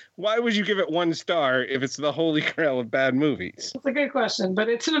movies. Why would you give it 1 star if it's the holy grail of bad movies? That's a good question, but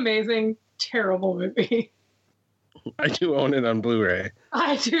it's an amazing, terrible movie. I do own it on Blu-ray.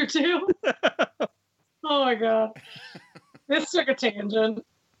 I do too. Oh my god. This took a tangent.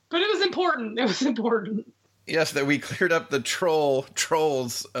 But it was important. It was important. Yes, that we cleared up the trolls.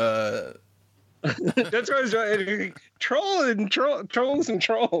 That's what I was doing. Trolls and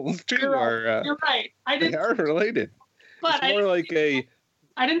trolls too You're right. They are related. But it's more like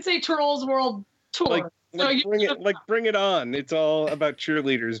I didn't say Trolls World Tour. Bring It On. It's all about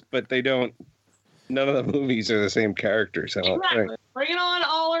cheerleaders, but they don't. None of the movies are the same characters. Exactly. Bring It On,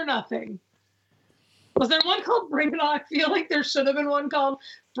 All or Nothing. Was there one called Bring It On? I feel like there should have been one called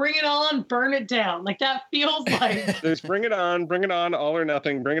Bring It On, Burn It Down. Like that feels like. There's Bring It On, All or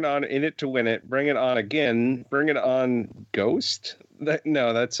Nothing, Bring It On, In It to Win It, Bring It On Again, Bring It On Ghost?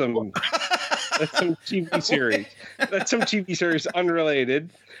 That's some TV series. That's some TV series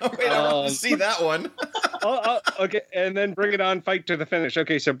unrelated. Oh, wait, I want to see that one. Okay, and then Bring It On, Fight to the Finish.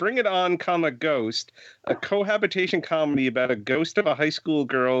 Okay, so Bring It On, Ghost, a cohabitation comedy about a ghost of a high school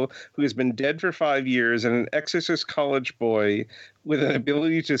girl who has been dead for 5 years and an exorcist college boy with an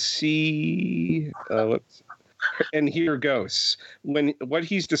ability to see and hear ghosts. What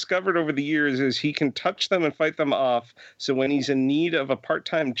he's discovered over the years is he can touch them and fight them off. So when he's in need of a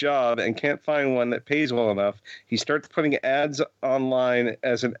part-time job and can't find one that pays well enough, he starts putting ads online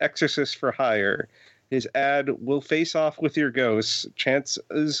as an exorcist for hire. His ad, will face off with your ghosts,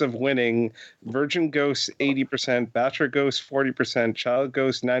 chances of winning, virgin ghosts 80%, bachelor ghosts 40%, child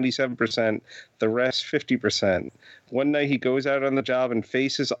ghosts 97%, the rest 50%. One night he goes out on the job and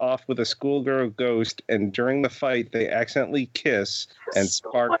faces off with a schoolgirl ghost, and during the fight they accidentally kiss and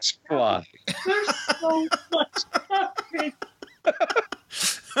sparks fly. There's so much happening.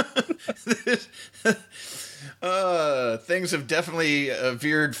 Things have definitely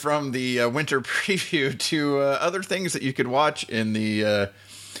veered from the winter preview to other things that you could watch in the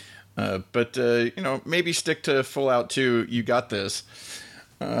but maybe stick to Full Out 2. You got this.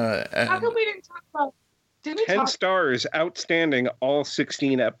 How come we didn't talk about 10 stars, outstanding, all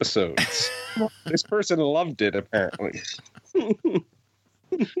 16 episodes. This person loved it, apparently. We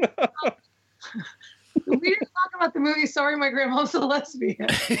didn't talk about the movie Sorry My Grandma's a Lesbian.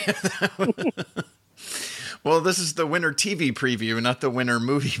 Well, this is the winter TV preview, not the winter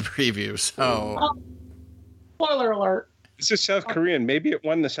movie preview. So, spoiler alert. This is South Korean. Maybe it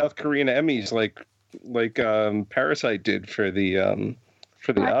won the South Korean Emmys, like Parasite did for the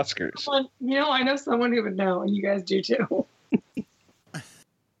Oscars. I know someone who would know, and you guys do too.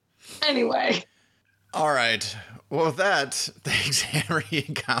 Anyway. All right. Well, with that, thanks, Henry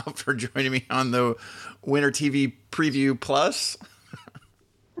and Kyle, for joining me on the Winter TV Preview Plus.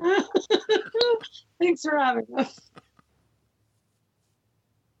 Thanks for having us.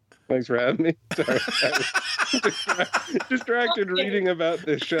 Thanks for having me. Sorry. I was distracted reading about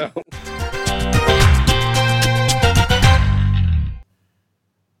this show.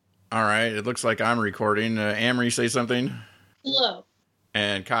 All right. It looks like I'm recording. Amory, say something. Hello.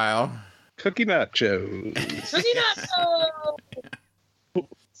 And Kyle. Cookie nachos. Cookie nachos.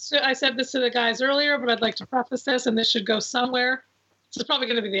 So I said this to the guys earlier, but I'd like to preface this, and this should go somewhere. This is probably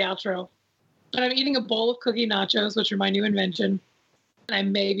going to be the outro. But I'm eating a bowl of cookie nachos, which are my new invention, and I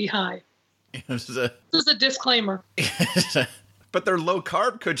may be high. This is a disclaimer. But they're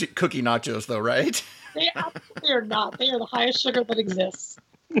low-carb cookie nachos, though, right? They absolutely are not. They are the highest sugar that exists.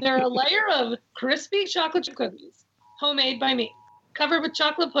 They're a layer of crispy chocolate chip cookies, homemade by me, covered with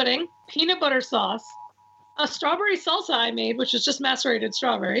chocolate pudding, peanut butter sauce, a strawberry salsa I made, which is just macerated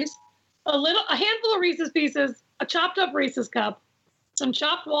strawberries, a handful of Reese's Pieces, a chopped up Reese's cup, some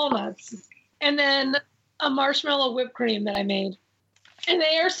chopped walnuts, and then a marshmallow whipped cream that I made. And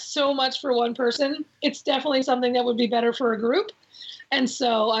they are so much for one person. It's definitely something that would be better for a group. And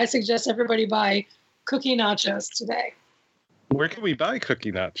so I suggest everybody buy cookie nachos today. Where can we buy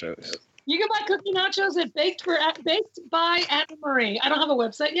cookie nachos? You can buy cookie nachos at Baked by Anna Marie. I don't have a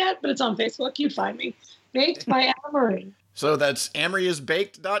website yet, but it's on Facebook. You'd find me. Baked by Anna Marie. So that's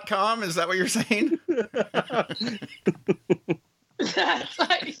AmoryIsBaked.com? Is that what you're saying?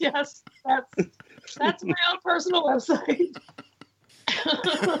 Yes. That's my own personal website.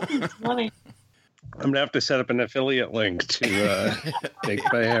 It's funny. I'm going to have to set up an affiliate link to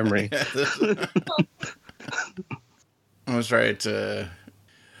Baked by Amory. That's right.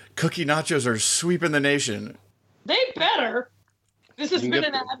 Cookie nachos are sweeping the nation. They better. This has been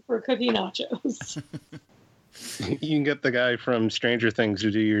an ad for cookie nachos. You can get the guy from Stranger Things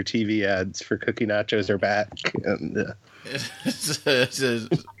to do your TV ads for cookie nachos are back. And,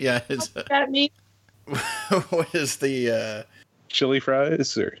 That means what is the chili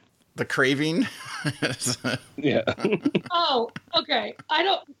fries or the craving? Yeah. Oh, okay. I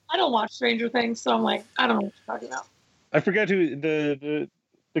don't watch Stranger Things, so I'm like, I don't know what you're talking about. I forgot who the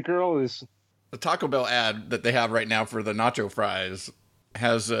girl is. The Taco Bell ad that they have right now for the nacho fries.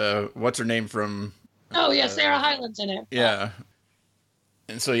 has what's her name from? Oh yeah, Sarah Hyland's in it. Yeah,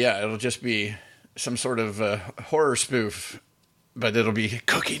 and so yeah, it'll just be some sort of horror spoof, but it'll be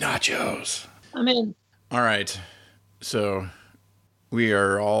cookie nachos. I'm in. All right, so we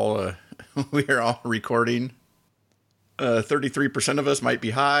are all recording. 33% of us might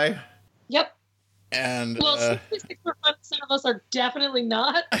be high. Yep. And well, 66% of us are definitely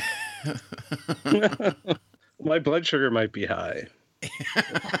not. My blood sugar might be high.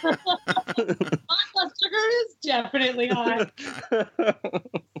 My blood sugar is definitely high.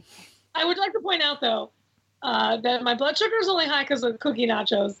 I would like to point out, though, that my blood sugar is only high because of cookie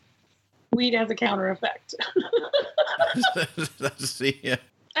nachos. Weed has a counter effect. See, yeah.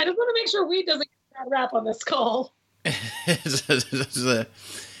 I just want to make sure weed doesn't get a bad rap on this call. It's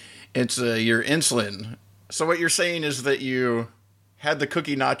your insulin. So what you're saying is that you had the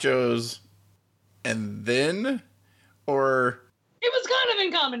cookie nachos and then, or it was kind of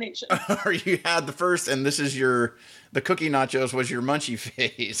in combination. Or you had the first, and this is the cookie nachos was your munchie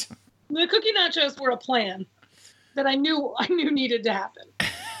phase. The cookie nachos were a plan that I knew needed to happen.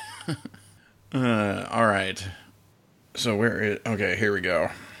 All right. So okay, here we go.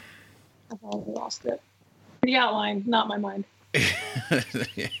 I've already lost it. The outline, not my mind.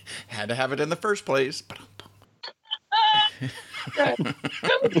 Had to have it in the first place.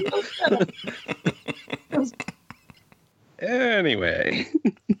 Anyway.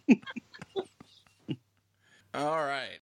 All right.